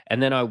value. And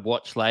then I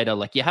watched later,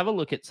 like, you have a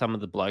look at some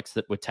of the blokes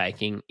that we're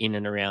taking in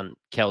and around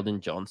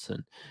Keldon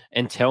Johnson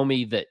and tell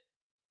me that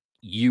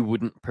you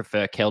wouldn't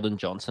prefer Keldon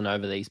Johnson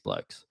over these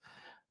blokes.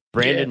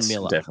 Brandon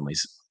Miller. Definitely.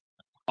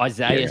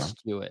 Isaiah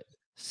Stewart,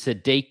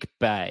 Sadiq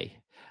Bey,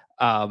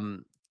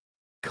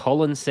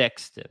 Colin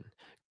Sexton,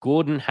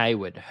 Gordon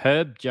Hayward,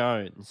 Herb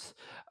Jones,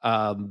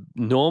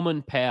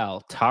 Norman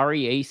Powell,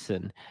 Tari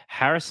Eason,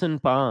 Harrison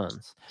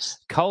Barnes,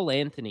 Cole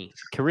Anthony,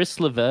 Caris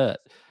LeVert,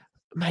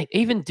 mate,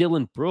 even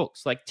Dylan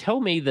Brooks. Like, tell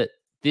me that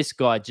this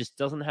guy just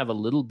doesn't have a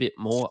little bit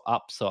more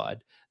upside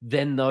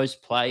than those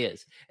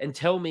players, and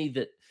tell me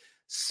that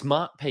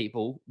smart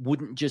people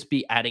wouldn't just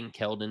be adding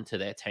Keldon to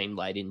their team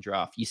late in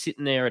draft. You're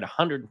sitting there at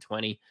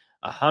 120,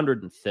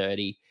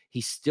 130.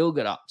 He's still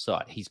got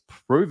upside. He's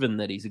proven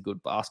that he's a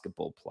good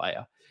basketball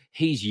player.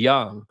 He's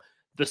young.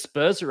 The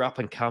Spurs are up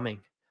and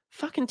coming.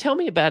 Fucking tell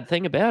me a bad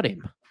thing about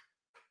him.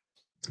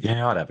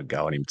 Yeah, I'd have a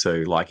go at him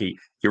too. Like, you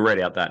read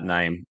out that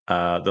name,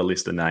 the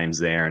list of names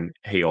there, and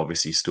he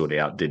obviously stood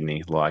out, didn't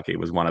he? Like, it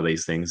was one of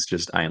these things,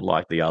 just ain't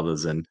like the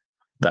others, and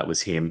that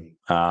was him.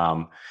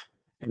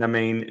 And I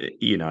mean,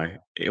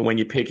 when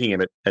you're picking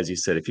him, as you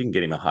said, if you can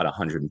get him at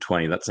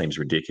 120, that seems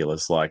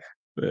ridiculous. Like,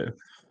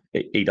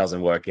 he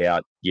doesn't work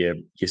out.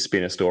 You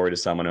spin a story to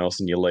someone else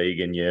in your league,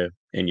 and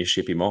you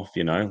ship him off.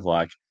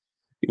 Like,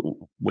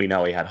 we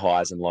know he had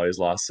highs and lows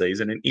last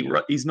season, and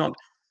he's not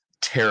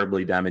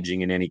terribly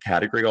damaging in any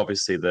category.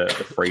 Obviously, the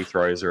free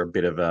throws are a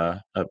bit of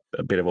a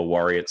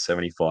worry at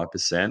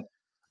 75%.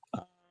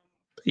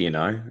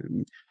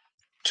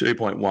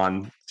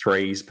 2.1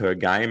 threes per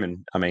game. And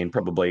I mean,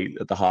 probably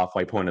at the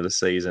halfway point of the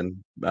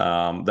season,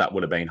 that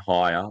would have been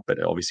higher, but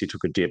it obviously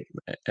took a dip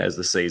as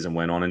the season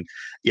went on. And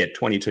yeah,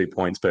 22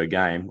 points per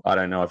game. I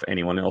don't know if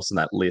anyone else on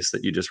that list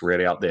that you just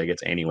read out there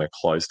gets anywhere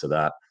close to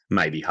that.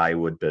 Maybe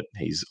Hayward, but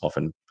he's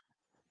often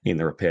in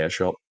the repair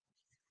shop.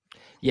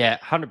 Yeah,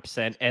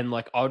 100%. And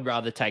like, I'd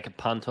rather take a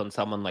punt on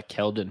someone like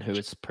Keldon, who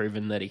has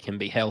proven that he can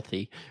be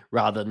healthy,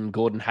 rather than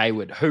Gordon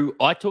Hayward, who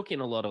I took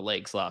in a lot of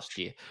leagues last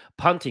year,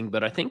 punting.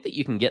 But I think that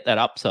you can get that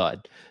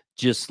upside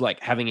just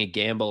like having a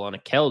gamble on a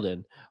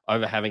Keldon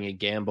over having a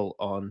gamble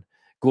on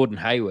Gordon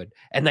Hayward.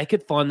 And they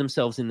could find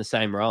themselves in the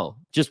same role.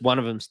 Just one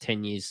of them's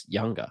 10 years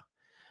younger.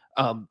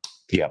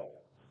 Yeah.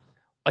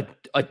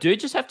 I do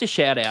just have to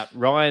shout out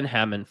Ryan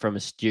Hammond from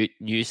Astute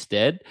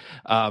Newstead.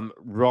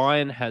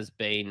 Ryan has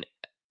been,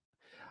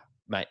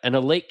 mate, an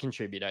elite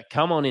contributor.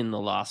 Come on in the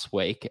last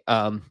week.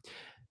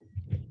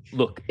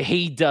 Look,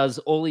 he does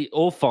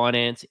all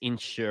finance,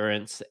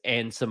 insurance,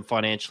 and some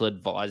financial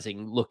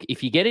advising. Look,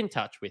 if you get in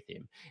touch with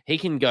him, he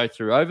can go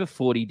through over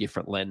 40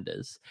 different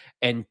lenders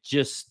and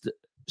just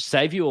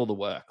save you all the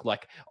work.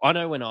 Like, I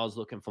know when I was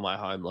looking for my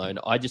home loan,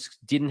 I just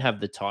didn't have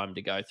the time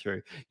to go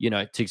through,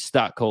 to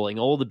start calling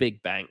all the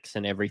big banks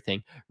and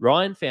everything.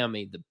 Ryan found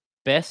me the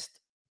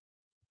best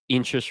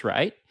interest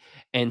rate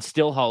and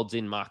still holds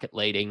in market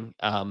leading,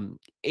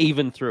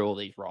 even through all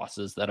these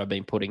rises that I've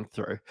been putting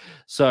through.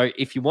 So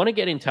if you want to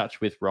get in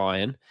touch with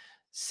Ryan,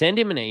 send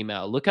him an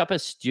email, look up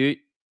Astute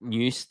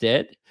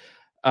Newstead,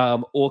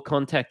 or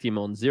contact him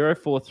on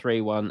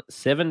 0431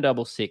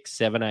 766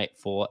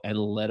 784 and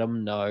let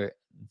him know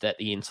that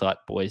the Insight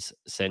Boys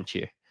sent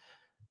you.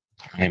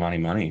 Money, money,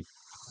 money.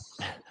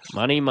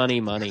 Money, money,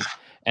 money.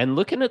 And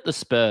looking at the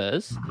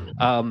Spurs,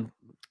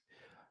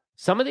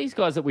 some of these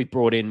guys that we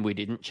brought in, we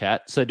didn't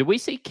chat. So do we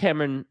see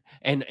Cameron,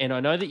 and I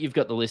know that you've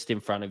got the list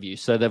in front of you.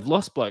 So they've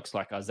lost blokes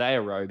like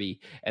Isaiah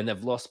Roby, and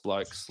they've lost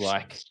blokes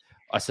like,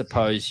 I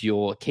suppose,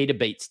 your Keita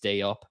Beats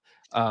Diop.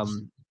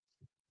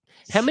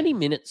 How many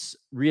minutes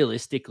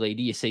realistically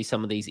do you see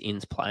some of these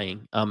ins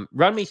playing?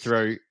 Run me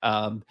through,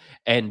 and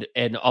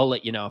I'll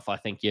let you know if I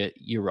think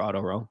you're right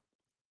or wrong.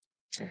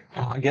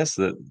 I guess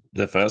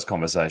the first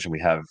conversation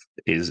we have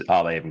is,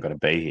 are they even going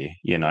to be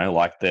here?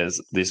 Like there's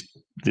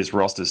this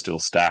roster's still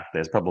stacked.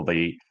 There's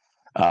probably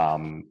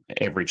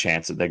every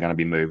chance that they're going to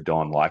be moved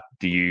on. Like,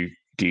 do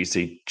you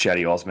see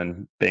Chatty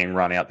Osman being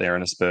run out there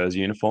in a Spurs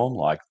uniform?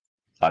 Like,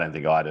 I don't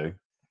think I do.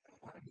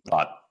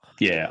 But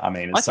yeah, I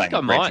mean, it's saying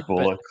Reggie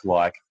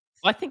Bullock.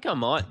 I think I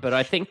might, but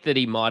I think that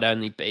he might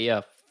only be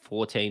a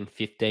 14,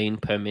 15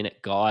 per minute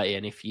guy.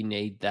 And if you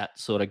need that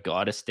sort of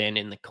guy to stand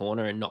in the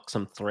corner and knock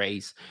some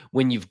threes,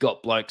 when you've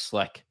got blokes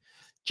like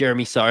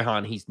Jeremy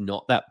Sohan, he's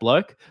not that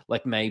bloke.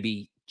 Like,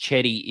 maybe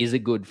Chetty is a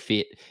good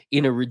fit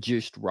in a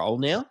reduced role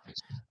now.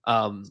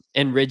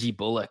 And Reggie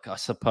Bullock, I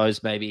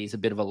suppose maybe he's a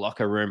bit of a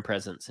locker room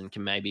presence and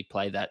can maybe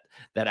play that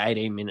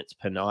 18 minutes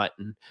per night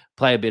and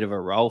play a bit of a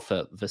role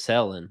for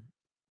Vassell and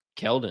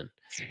Keldon.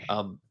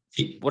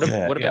 What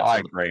about I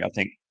agree.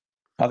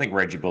 I think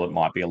Reggie Bullock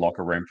might be a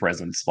locker room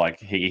presence. Like,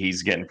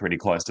 he's getting pretty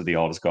close to the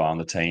oldest guy on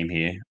the team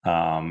here.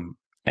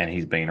 And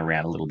he's been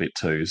around a little bit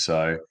too.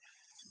 So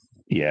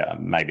yeah,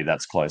 maybe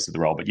that's close to the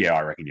role. But yeah,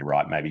 I reckon you're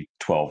right. Maybe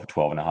 12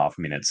 and a half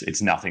minutes.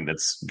 It's nothing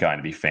that's going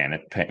to be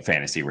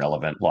fantasy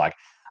relevant. Like,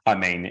 I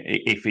mean,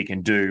 if he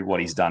can do what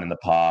he's done in the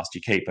past,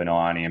 you keep an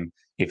eye on him.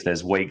 If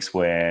there's weeks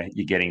where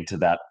you're getting to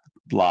that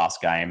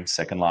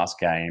second last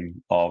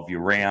game of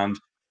your round,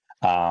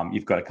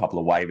 you've got a couple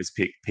of waivers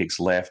picks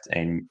left,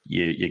 and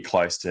you're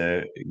close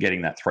to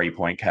getting that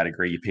 3-point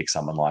category. You pick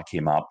someone like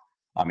him up.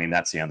 I mean,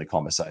 that's the only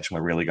conversation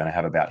we're really going to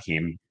have about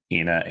him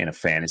in a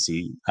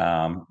fantasy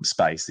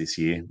space this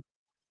year,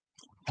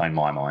 in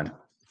my mind.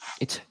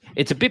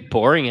 It's a bit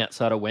boring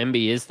outside of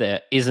Wemby,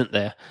 isn't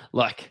there?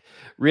 Like,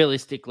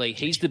 realistically,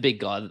 he's the big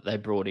guy that they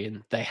brought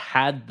in. They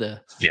had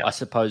I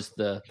suppose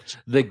the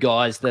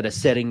guys that are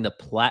setting the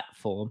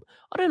platform.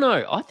 I don't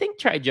know. I think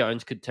Trey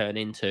Jones could turn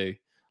into,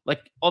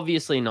 like,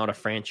 obviously not a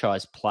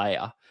franchise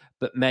player,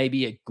 but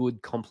maybe a good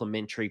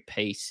complementary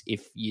piece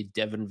if you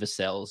Devin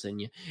Vassells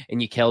and you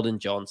Keldon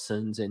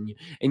Johnsons and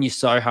your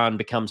Sohan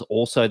becomes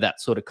also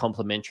that sort of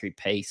complementary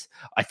piece.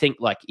 I think,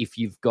 like, if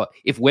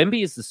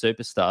Wemby is the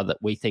superstar that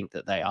we think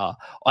that they are,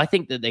 I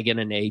think that they're going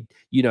to need,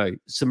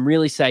 some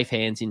really safe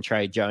hands in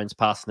Trey Jones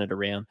passing it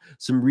around,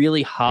 some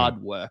really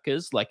hard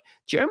workers like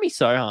Jeremy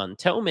Sohan.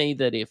 Tell me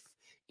that if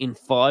in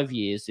 5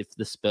 years, if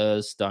the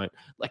Spurs don't,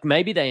 like,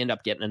 maybe they end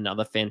up getting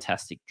another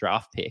fantastic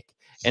draft pick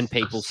and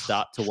people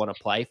start to want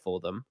to play for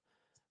them.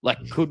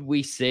 Like, could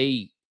we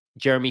see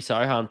Jeremy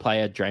Sohan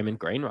play a Draymond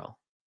Green role?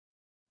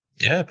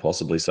 Yeah,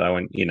 possibly so.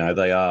 And,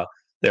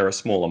 they're a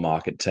smaller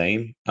market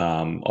team.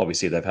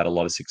 Obviously, they've had a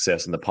lot of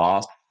success in the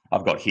past.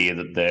 I've got here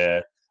that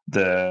they're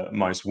the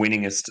most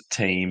winningest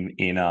team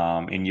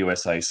in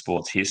USA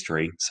sports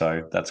history.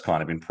 So that's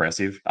kind of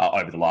impressive.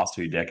 Over the last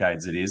 2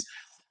 decades, it is.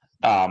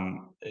 I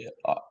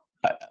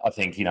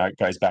think, it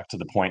goes back to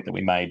the point that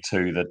we made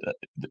too, that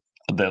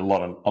a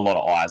lot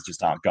of eyes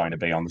just aren't going to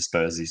be on the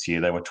Spurs this year.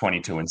 They were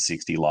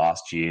 22-60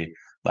 last year.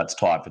 that's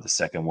tied for the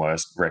second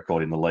worst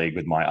record in the league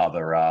with my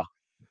other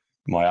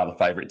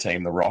favourite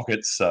team, the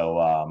Rockets.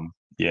 So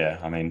yeah,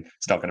 I mean,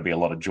 it's not going to be a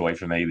lot of joy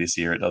for me this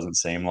year. It doesn't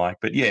seem like,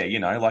 but yeah,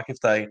 like if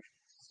they're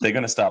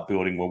going to start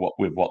building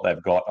with what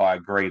they've got. I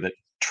agree that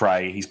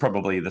Trey, he's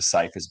probably the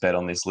safest bet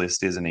on this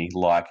list, isn't he?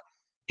 Like,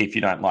 if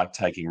you don't like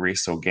taking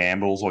risks or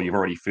gambles, or you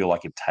already feel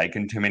like you've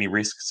taken too many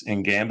risks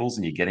and gambles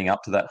and you're getting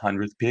up to that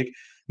 100th pick,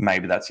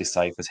 maybe that's your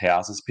safest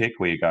houses pick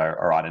where you go,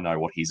 all right, I know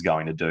what he's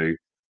going to do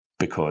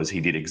because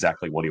he did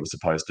exactly what he was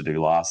supposed to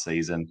do last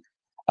season.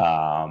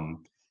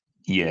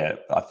 Yeah,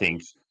 I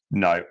think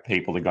no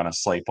people are going to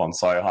sleep on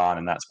Sohan,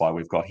 and that's why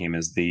we've got him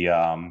as the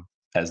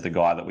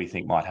guy that we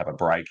think might have a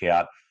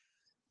breakout.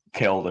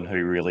 Keldon,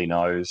 who really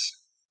knows,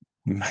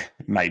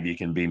 maybe he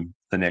can be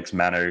the next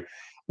Manu.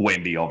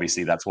 Wemby,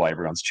 obviously, that's why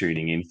everyone's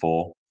tuning in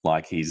for.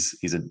 Like he's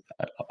a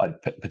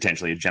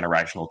potentially a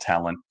generational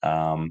talent,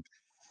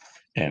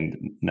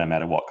 and no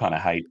matter what kind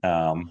of hate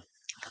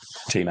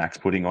T-Mac's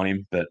putting on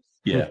him, but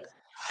yeah.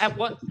 At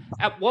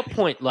what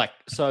point, like,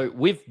 so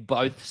we've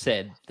both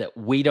said that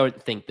we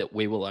don't think that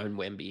we will own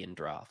Wemby in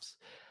drafts.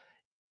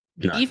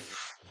 No.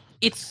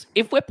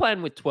 If we're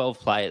playing with 12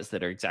 players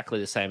that are exactly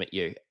the same at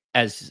you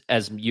as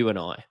you and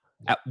I,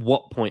 at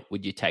what point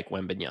would you take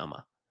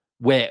Wembanyama?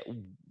 What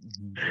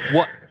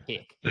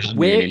pick?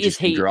 Where is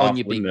he draft, on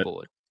your big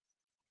board?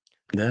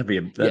 That'd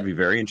be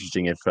very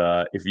interesting if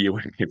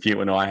you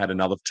and I had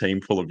another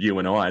team full of you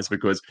and I's,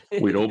 because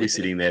we'd all be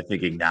sitting there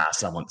thinking, nah,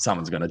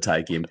 someone's going to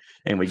take him,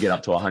 and we get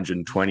up to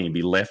 120 and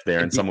be left there,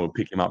 and someone will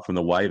pick him up from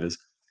the waivers.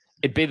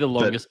 It'd be the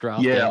longest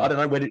draft. Yeah, ever. I don't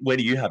know. Where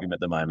do you have him at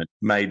the moment?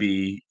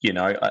 Maybe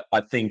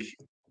I think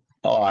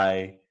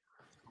I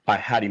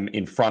had him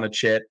in front of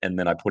Chet, and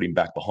then I put him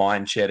back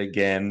behind Chet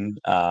again.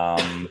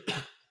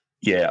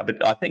 Yeah,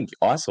 but I think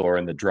I saw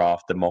in the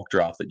mock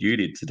draft that you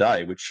did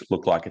today, which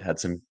looked like it had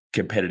some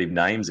competitive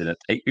names in it.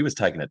 He was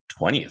taken at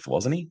 20th,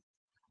 wasn't he?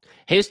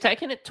 He was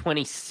taken at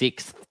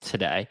 26th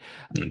today.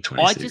 26th.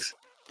 I just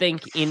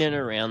think in and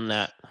around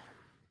that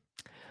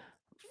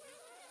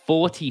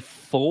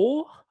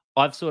 44,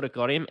 I've sort of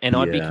got him, and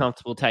I'd be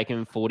comfortable taking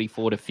him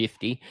 44 to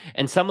 50.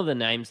 And some of the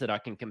names that I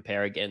can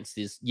compare against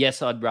is,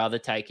 yes, I'd rather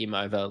take him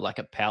over like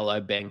a Paolo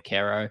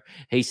Banchero.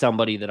 He's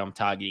somebody that I'm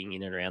targeting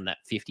in and around that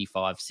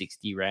 55,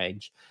 60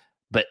 range.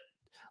 But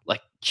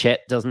like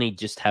Chet, doesn't he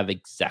just have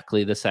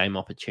exactly the same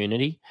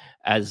opportunity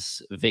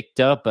as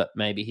Victor, but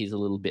maybe he's a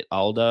little bit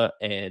older,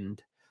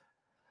 and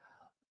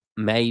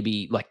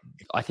maybe like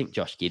I think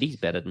Josh Giddey's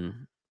better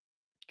than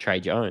Trey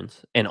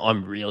Jones, and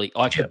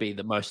I could be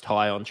the most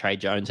high on Trey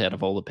Jones out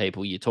of all the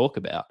people you talk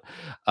about.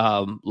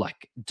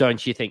 Like,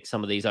 don't you think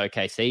some of these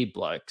OKC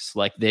blokes,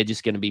 like, they're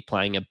just going to be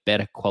playing a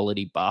better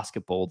quality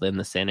basketball than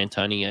the San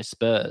Antonio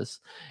Spurs?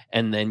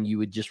 And then you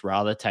would just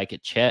rather take a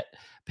Chet.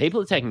 People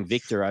are taking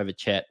Victor over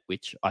Chet,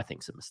 which I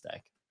think is a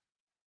mistake.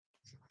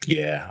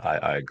 Yeah,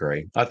 I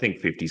agree. I think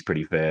 50 is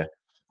pretty fair.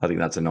 I think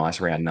that's a nice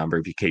round number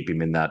if you keep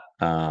him in that.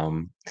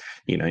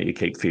 You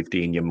keep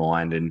 50 in your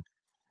mind, and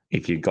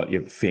if you've got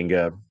your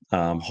finger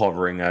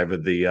hovering over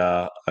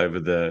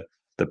the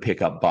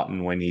pickup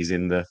button when he's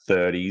in the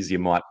 30s, you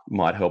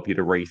might help you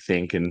to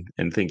rethink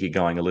and think you're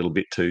going a little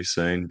bit too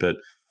soon. But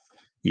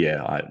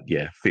yeah,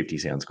 50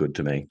 sounds good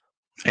to me.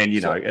 And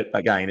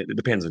again, it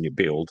depends on your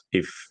build.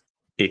 If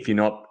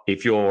you're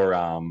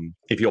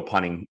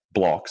punting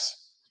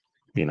blocks,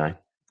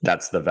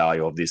 that's the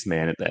value of this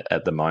man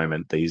at the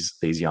moment.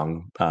 These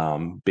young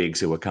bigs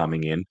who are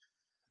coming in.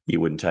 You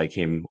wouldn't take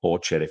him or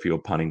Chet if you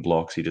were punting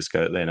blocks.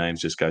 Their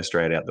names just go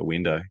straight out the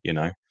window,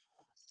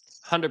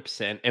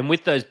 100%. And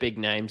with those big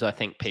names, I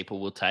think people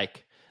will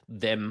take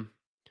them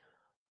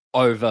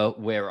over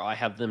where I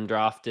have them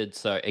drafted.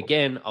 So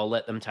again, I'll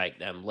let them take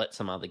them. Let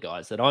some other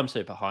guys that I'm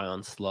super high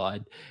on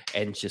slide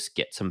and just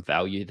get some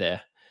value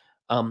there.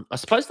 I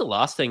suppose the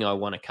last thing I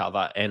want to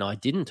cover, and I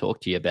didn't talk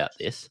to you about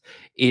this,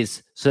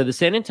 is so the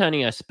San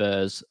Antonio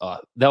Spurs,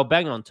 they'll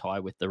bang on tie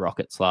with the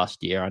Rockets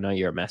last year. I know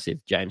you're a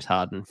massive James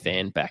Harden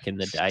fan back in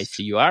the day,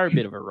 so you are a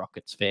bit of a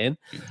Rockets fan,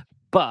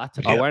 but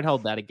I won't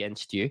hold that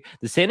against you.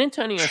 The San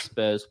Antonio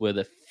Spurs were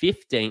the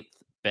 15th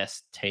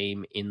best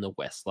team in the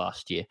West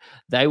last year.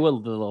 They were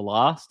the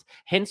last,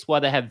 hence why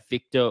they have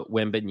Victor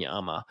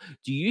Wembanyama.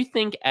 Do you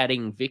think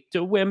adding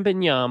Victor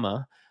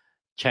Wembanyama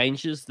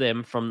changes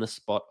them from the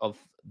spot of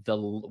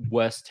the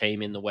worst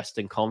team in the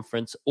Western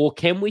Conference, or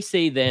can we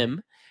see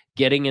them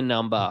getting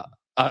another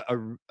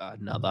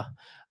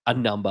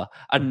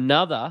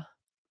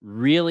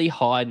really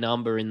high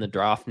number in the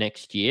draft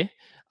next year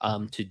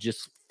to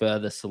just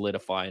further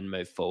solidify and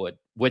move forward?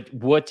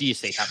 What do you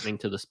see happening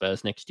to the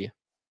Spurs next year?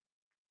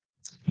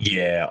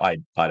 Yeah, I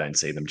don't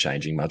see them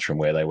changing much from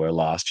where they were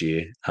last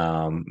year.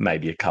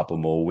 Maybe a couple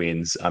more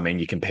wins. I mean,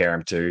 you compare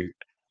them to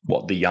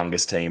what the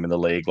youngest team in the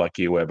league, like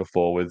you were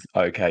before with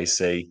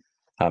OKC.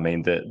 I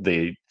mean,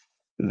 the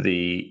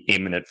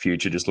imminent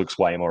future just looks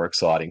way more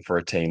exciting for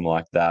a team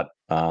like that.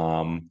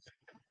 I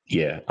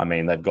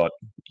mean, they've got,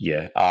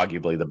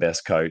 arguably the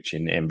best coach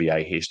in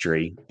NBA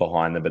history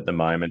behind them at the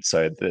moment.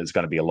 So there's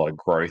going to be a lot of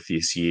growth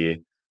this year.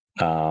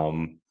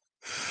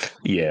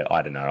 Yeah,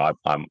 I don't know.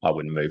 I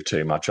wouldn't move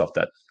too much off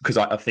that because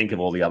I think of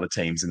all the other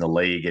teams in the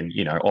league, and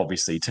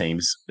obviously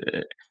teams,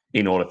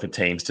 in order for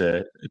teams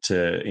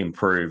to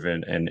improve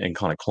and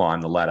kind of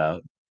climb the ladder,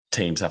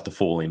 teams have to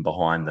fall in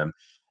behind them,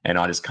 and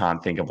I just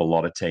can't think of a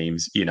lot of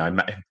teams.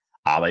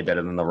 Are they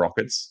better than the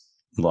Rockets?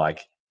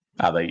 Like,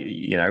 are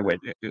they?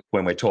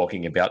 When we're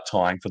talking about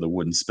tying for the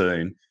wooden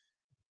spoon,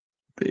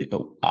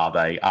 are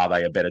they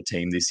a better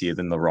team this year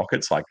than the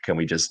Rockets? Like, can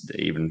we just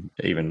even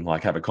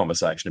like have a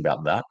conversation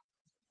about that?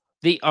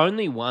 The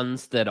only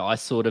ones that I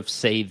sort of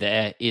see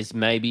there is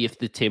maybe if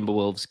the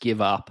Timberwolves give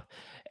up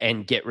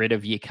and get rid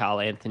of your Karl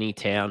Anthony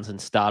Towns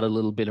and start a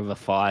little bit of a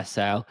fire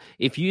sale.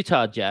 If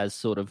Utah Jazz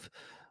sort of,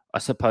 I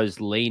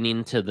suppose, lean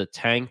into the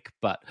tank,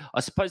 but I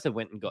suppose they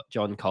went and got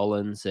John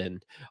Collins,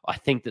 and I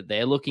think that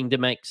they're looking to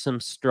make some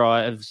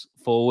strides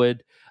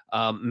forward.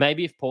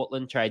 Maybe if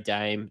Portland trade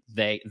Dame,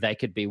 they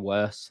could be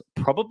worse,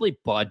 probably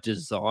by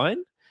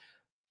design.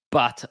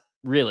 But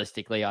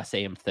realistically, I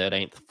see him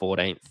 13th,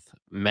 14th.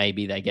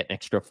 Maybe they get an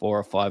extra 4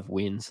 or 5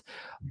 wins.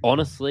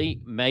 Honestly,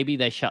 maybe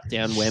they shut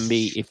down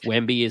Wemby. If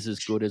Wemby is as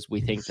good as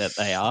we think that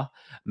they are,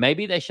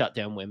 maybe they shut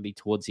down Wemby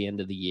towards the end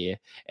of the year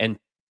and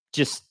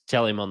just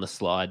tell him on the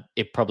slide.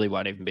 It probably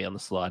won't even be on the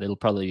slide. It'll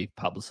probably be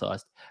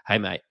publicized. Hey,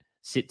 mate,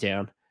 sit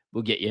down.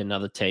 We'll get you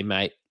another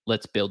teammate.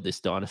 Let's build this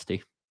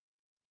dynasty.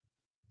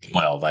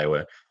 Well, they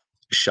were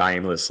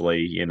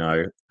shamelessly,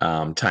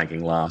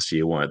 tanking last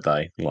year, weren't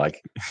they?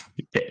 Like,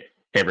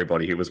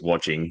 everybody who was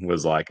watching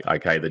was like,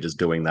 okay, they're just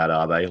doing that,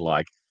 are they?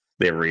 Like,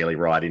 they're really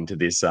right into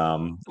this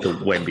the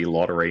Wemby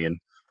lottery, and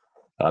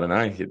I don't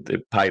know,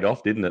 it paid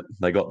off, didn't it?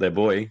 They got their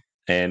boy,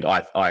 and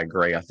I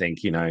agree. I think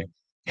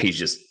he's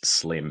just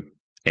slim,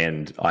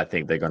 and I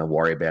think they're going to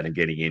worry about him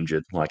getting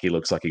injured. Like, he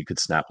looks like he could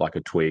snap like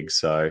a twig.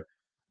 So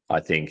I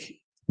think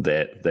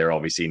that they're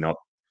obviously not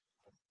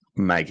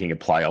making a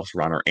playoffs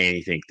run or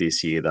anything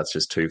this year. That's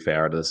just too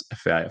far out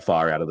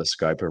of the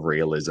scope of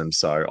realism.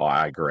 So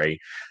I agree.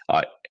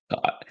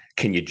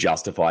 Can you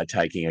justify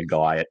taking a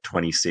guy at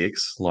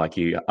 26 like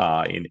you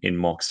are in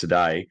mocks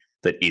today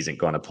that isn't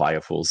going to play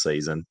a full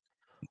season?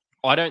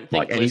 I don't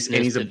think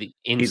listeners to the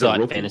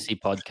Inside Fantasy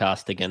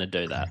podcast are going to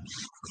do that.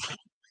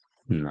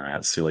 No,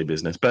 that's silly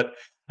business. But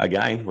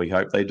again, we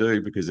hope they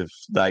do, because if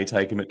they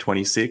take him at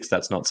 26,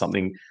 that's not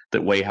something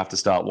that we have to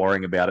start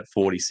worrying about at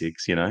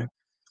 46,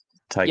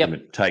 Take him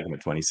at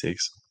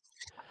 26.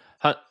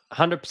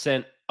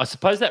 100%. I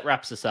suppose that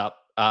wraps us up.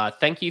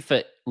 Thank you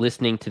for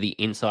listening to the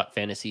Insight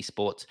Fantasy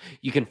Sports.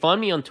 You can find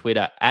me on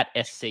Twitter at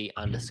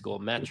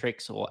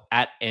SC_Matrix or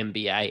at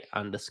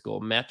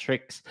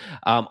NBA_Matrix.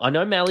 I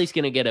know Mally's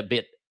going to get a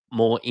bit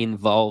more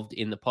involved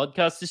in the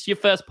podcast. This is your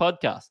first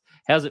podcast.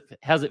 How's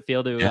it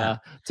feel to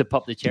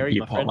pop the cherry?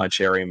 You pop my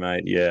cherry,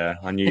 mate. Yeah,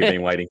 I knew you've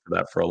been waiting for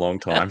that for a long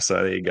time.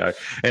 So there you go.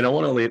 And I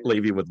want to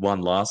leave you with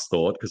one last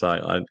thought, because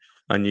I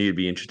knew you'd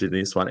be interested in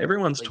this one.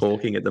 Everyone's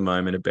talking at the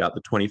moment about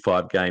the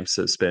 25-game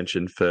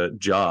suspension for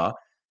Ja.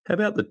 How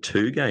about the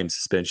 2-game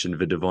suspension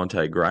for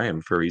Devontae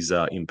Graham for his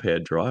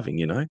impaired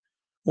driving?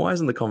 Why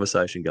isn't the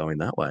conversation going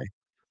that way?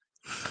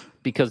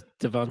 Because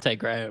Devontae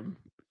Graham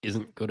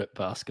isn't good at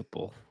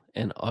basketball,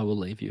 and I will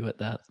leave you at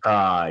that.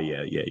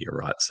 Yeah, you're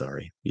right.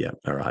 Sorry. Yeah,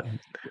 all right.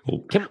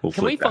 Can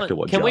we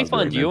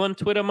find you on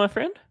Twitter, my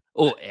friend,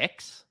 or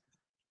X?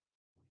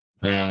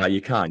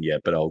 You can't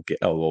yet, but I'll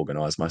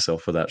organise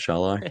myself for that,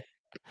 shall I?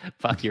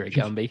 Fuck, you're a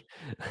Gumby.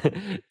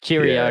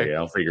 Cheerio. Yeah,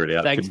 I'll figure it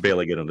out. I can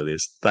barely get onto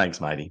this. Thanks,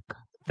 matey.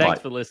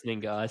 Thanks for listening,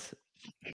 guys.